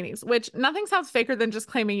business meetings, which nothing sounds faker than just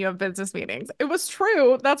claiming you have business meetings. It was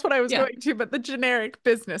true. That's what I was Yeah. going to, but the generic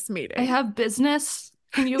business I meeting. have business.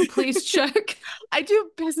 Can you please check? I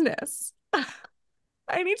do business.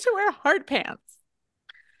 I need to wear hard pants.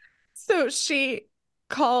 So she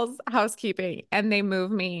calls housekeeping and they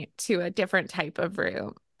move me to a different type of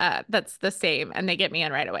room that's the same and they get me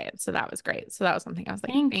in right away. And so that was great. So that was something I was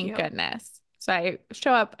like, Thank thank you. goodness. So I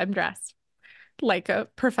show up, I'm dressed like a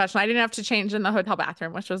professional. I didn't have to change in the hotel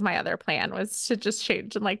bathroom, which was my other plan, was to just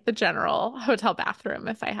change in like the general hotel bathroom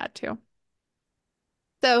if I had to.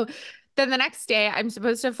 So then the next day, I'm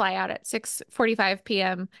supposed to fly out at 6:45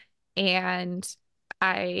 p.m. and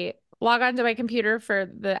I log onto my computer for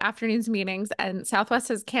the afternoon's meetings, and Southwest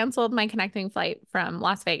has canceled my connecting flight from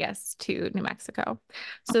Las Vegas to New Mexico.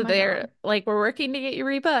 Oh So my they're God. like, we're working to get you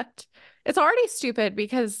rebooked. It's already stupid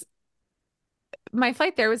because my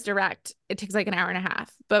flight there was direct. It takes like an hour and a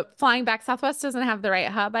half, but flying back Southwest doesn't have the right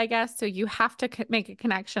hub, I guess. So you have to make a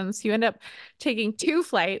connection. So you end up taking two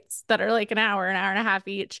flights that are like an hour and a half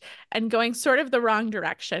each, and going sort of the wrong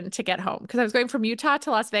direction to get home. Because I was going from Utah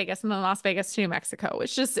to Las Vegas and then Las Vegas to New Mexico,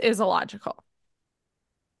 which just is illogical.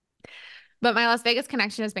 But my Las Vegas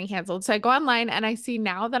connection has been canceled. So I go online and I see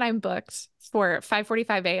now that I'm booked for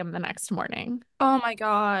 5:45 a.m. the next morning. Oh my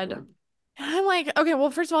God. I'm like, okay, well,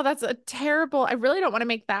 first of all, that's a terrible. I really don't want to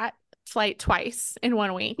make that flight twice in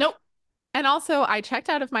 1 week. Nope. And also, I checked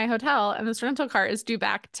out of my hotel and this rental car is due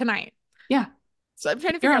back tonight. Yeah. So I'm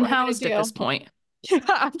trying to You're figure out what I'm going unhoused to at this do. point.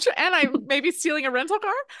 Yeah, and I'm maybe stealing a rental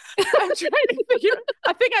car. I'm trying to figure,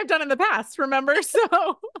 a thing I've done in the past, remember? So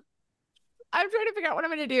I'm trying to figure out what I'm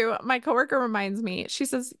going to do. My coworker reminds me, she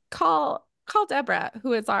says, call Deborah,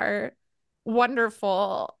 who is our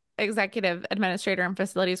wonderful executive administrator and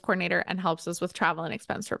facilities coordinator and helps us with travel and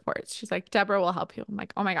expense reports. She's like, Deborah will help you. I'm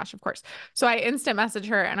like, oh my gosh, of course. So I instant message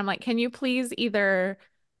her and I'm like, can you please either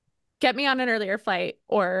get me on an earlier flight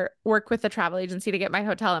or work with the travel agency to get my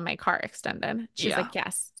hotel and my car extended? She's Yeah. like,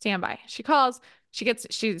 yes, stand by. She calls,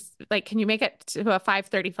 she's like, can you make it to a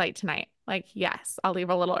 5:30 flight tonight? Like, yes, I'll leave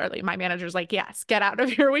a little early. My manager's like, yes, get out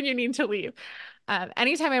of here when you need to leave.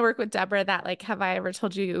 Anytime I work with Deborah, that like, have I ever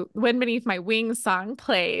told you Wind Beneath My Wings song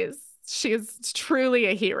plays? She's truly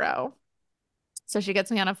a hero. So she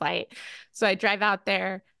gets me on a flight. So I drive out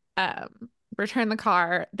there, return the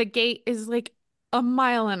car. The gate is like a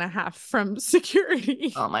mile and a half from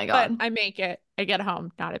security, Oh my but God. I make it. I get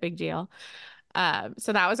home, not a big deal.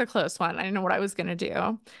 So that was a close one. I didn't know what I was gonna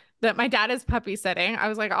do. That my dad is puppy sitting. I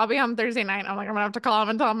was like, I'll be home Thursday night. I'm like, I'm gonna have to call him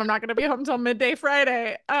and tell him I'm not gonna be home until midday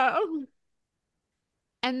Friday.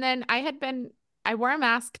 And then I wore a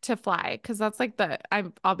mask to fly because that's like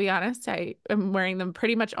I'll be honest, I am wearing them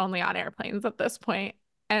pretty much only on airplanes at this point.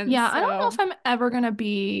 And Yeah, I don't know if so, I'm ever gonna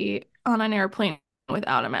be on an airplane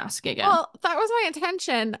without a mask again. Well, that was my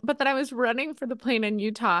intention, but then I was running for the plane in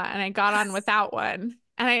Utah and I got on without one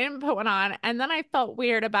and I didn't put one on. And then I felt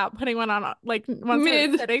weird about putting one on, like once I was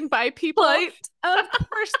Mid sitting by people. flight. And of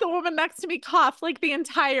course, the woman next to me coughed like the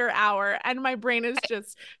entire hour and my brain is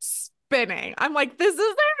just spinning. I'm like, this is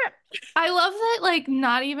it. I love that, like,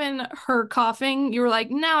 not even her coughing. You were like,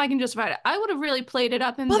 now I can justify it. I would have really played it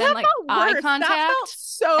up and Well, been that like felt eye worse. That felt contact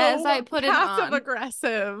as so I put it passive on.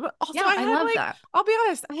 aggressive. Also, Yeah, I I had love like, that. I'll be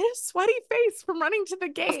honest, I had a sweaty face from running to the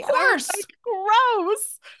Of gate and I was course. like,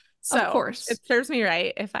 gross. Of So it course. serves me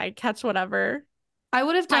right if I catch whatever I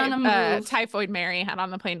would have done a move. Typhoid Mary had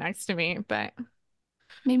on the plane next to me, but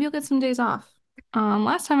Maybe you'll get some days off.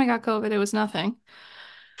 Last time I got COVID, it was nothing.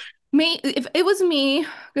 Me, if it was me,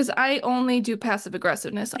 because I only do passive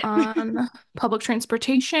aggressiveness on public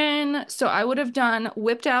transportation. So I would have done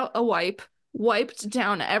whipped out a wipe, wiped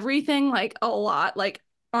down everything like a lot, like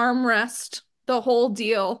armrest, the whole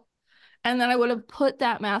deal. And then I would have put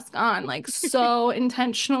that mask on, like so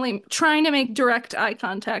intentionally, trying to make direct eye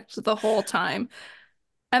contact the whole time.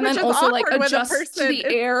 And which then is also like awkward when the adjust to person the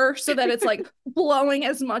is. air so that it's like blowing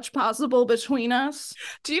as much possible between us.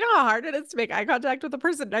 Do you know how hard it is to make eye contact with the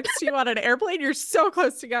person next to you on an airplane? You're so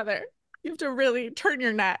close together. You have to really turn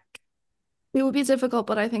your neck. It would be difficult,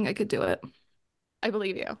 but I think I could do it. I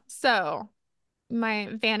believe you. So my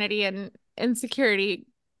vanity and insecurity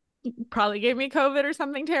probably gave me COVID or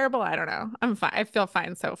something terrible. I don't know. I'm fine. I feel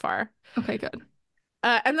fine so far. Okay, good.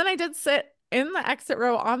 And then I did sit in the exit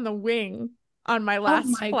row on the wing on my Oh last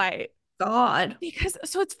my flight God. because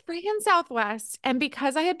so it's freaking Southwest. And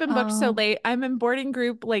because I had been booked so Oh, late, I'm in boarding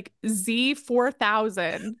group like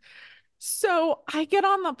Z4000. So I get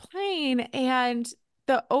on the plane and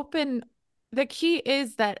the open, the key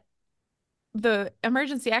is that the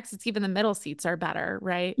emergency exits, even the middle seats are better,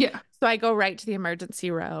 right? yeah. So I go right to the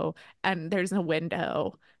emergency row and there's a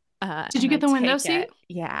window Did you and I get the window take seat? it.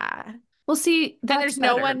 Yeah. Well, see, And that's there's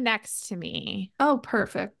no better. one next to me Oh,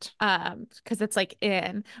 perfect. because it's like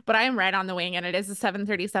in, but I am right on the wing and it is a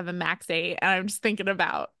 737 max 8 and I'm just thinking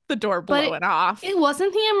about the door But blowing off. it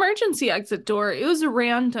wasn't the emergency exit door. It was a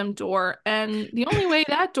random door. And the only way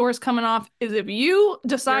that door's coming off is if you You're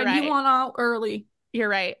decide you right. want out early. You're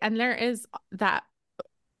right. And there is that,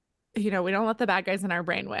 we don't let the bad guys in our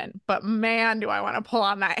brain win, but man, do I want to pull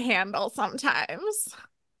on that handle sometimes.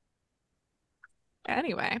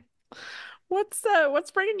 Anyway, what's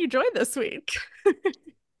bringing you joy this week?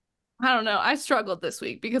 I don't know. I struggled this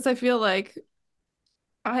week because I feel like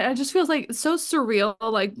I just feels like it's so surreal,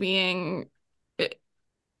 like being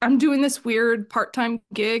I'm doing this weird part-time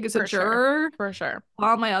gig as a For sure. juror For sure.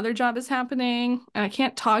 while my other job is happening, and I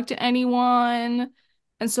can't talk to anyone.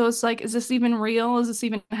 And so it's like, is this even real? Is this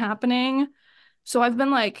even happening? So I've been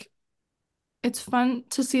like, it's fun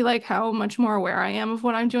to see like how much more aware I am of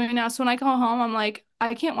what I'm doing now. So when I go home, I'm like,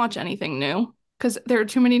 I can't watch anything new because there are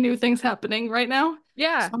too many new things happening right now. So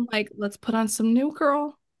Yeah. I'm like, let's put on some New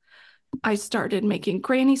Girl. I started making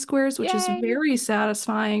granny squares, which is Yay. very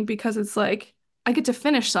satisfying because it's like I get to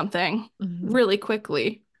finish something Mhm. really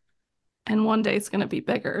quickly, and one day it's going to be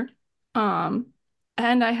bigger. Um,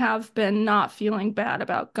 and I have been not feeling bad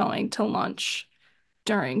about going to lunch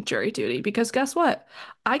during jury duty because guess what?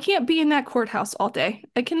 I can't be in that courthouse all day.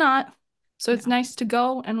 I cannot. So it's No. nice to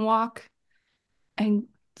go and walk and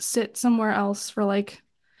sit somewhere else for like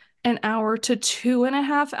an hour to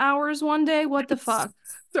 2.5 hours one day. What the It's fuck?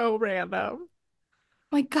 so random.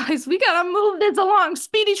 Like, guys, we gotta move this along.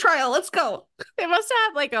 Speedy trial. Let's go. They must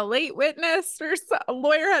have like a late witness or a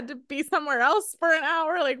lawyer had to be somewhere else for an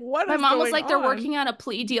hour. Like, what My is mom was going like, they're on? working out a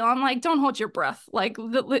plea deal. I'm like, don't hold your breath. Like,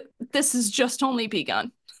 this has just only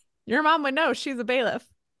begun. Your mom would know. She's a bailiff.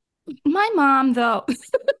 My mom, though,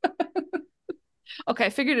 okay, I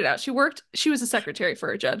figured it out. She was a secretary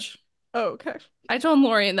for a judge. Oh, okay. I told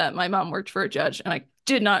Lorian that my mom worked for a judge, and I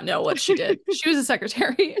did not know what she did. She was a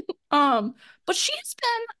secretary. But she's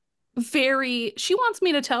been she wants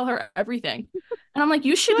me to tell her everything. And I'm like, you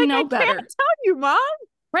You're should like, I know can't better. tell you, mom.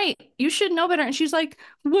 Right. You should know better. And she's like,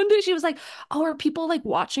 one day she was like, oh, are people like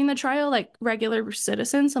watching the trial like regular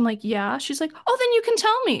citizens? I'm like, yeah. She's like, oh, then you can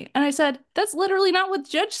tell me. And I said, that's literally not what the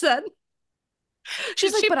judge said.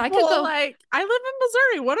 She's Did like, she but I could pull go. like, I live in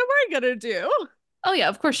Missouri. What am I gonna do? Oh, yeah,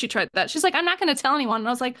 of course she tried that. She's like, I'm not going to tell anyone. And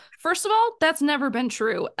I was like, first of all, that's never been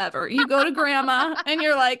true ever. You go to grandma and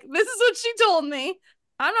you're like, this is what she told me.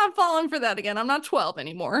 I'm not falling for that again. I'm not 12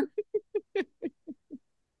 anymore.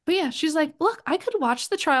 But yeah, she's like, look, I could watch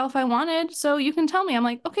the trial if I wanted. So you can tell me. I'm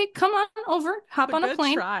like, okay, come on over, It's hop a on a good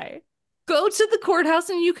plane, try. go to the courthouse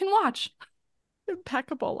and you can watch.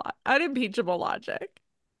 Unimpeachable logic.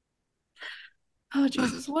 Oh,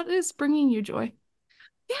 Jesus, what is bringing you joy?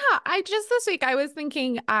 Yeah, I just this week I was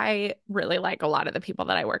thinking I really like a lot of the people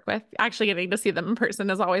that I work with. Actually getting to see them in person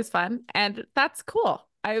is always fun, and that's cool.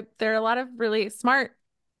 I there are a lot of really smart,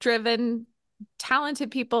 driven,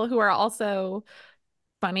 talented people who are also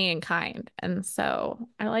funny and kind. And so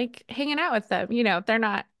I like hanging out with them. They're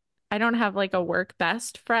not I don't have like a work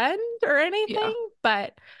best friend or Yeah, anything,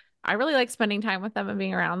 but I really like spending time with them and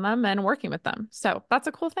being around them and working with them. So that's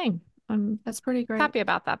a cool thing. I'm that's pretty great. happy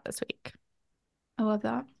about that this week. I love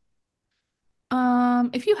that.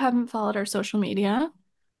 If you haven't followed our social media,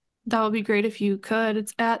 that would be great if you could.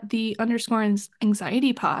 It's at the underscore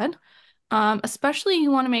anxiety pod. Especially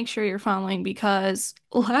you want to make sure you're following because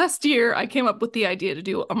last year I came up with the idea to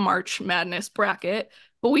do a March Madness bracket,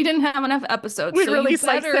 but we didn't have enough episodes. We'd So you release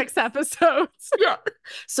like better, 6 episodes. yeah.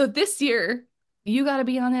 So this year you got to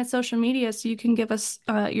be on that social media so you can give us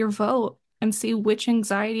your vote and see which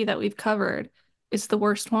anxiety that we've covered is the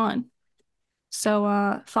worst one.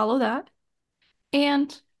 So follow that.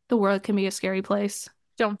 And the world can be a scary place.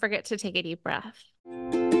 Don't forget to take a deep breath.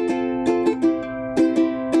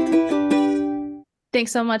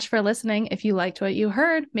 Thanks so much for listening. If you liked what you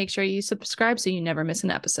heard, make sure you subscribe so you never miss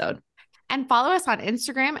an episode. And follow us on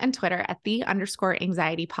Instagram and Twitter at the underscore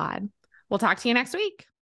anxiety pod. We'll talk to you next week.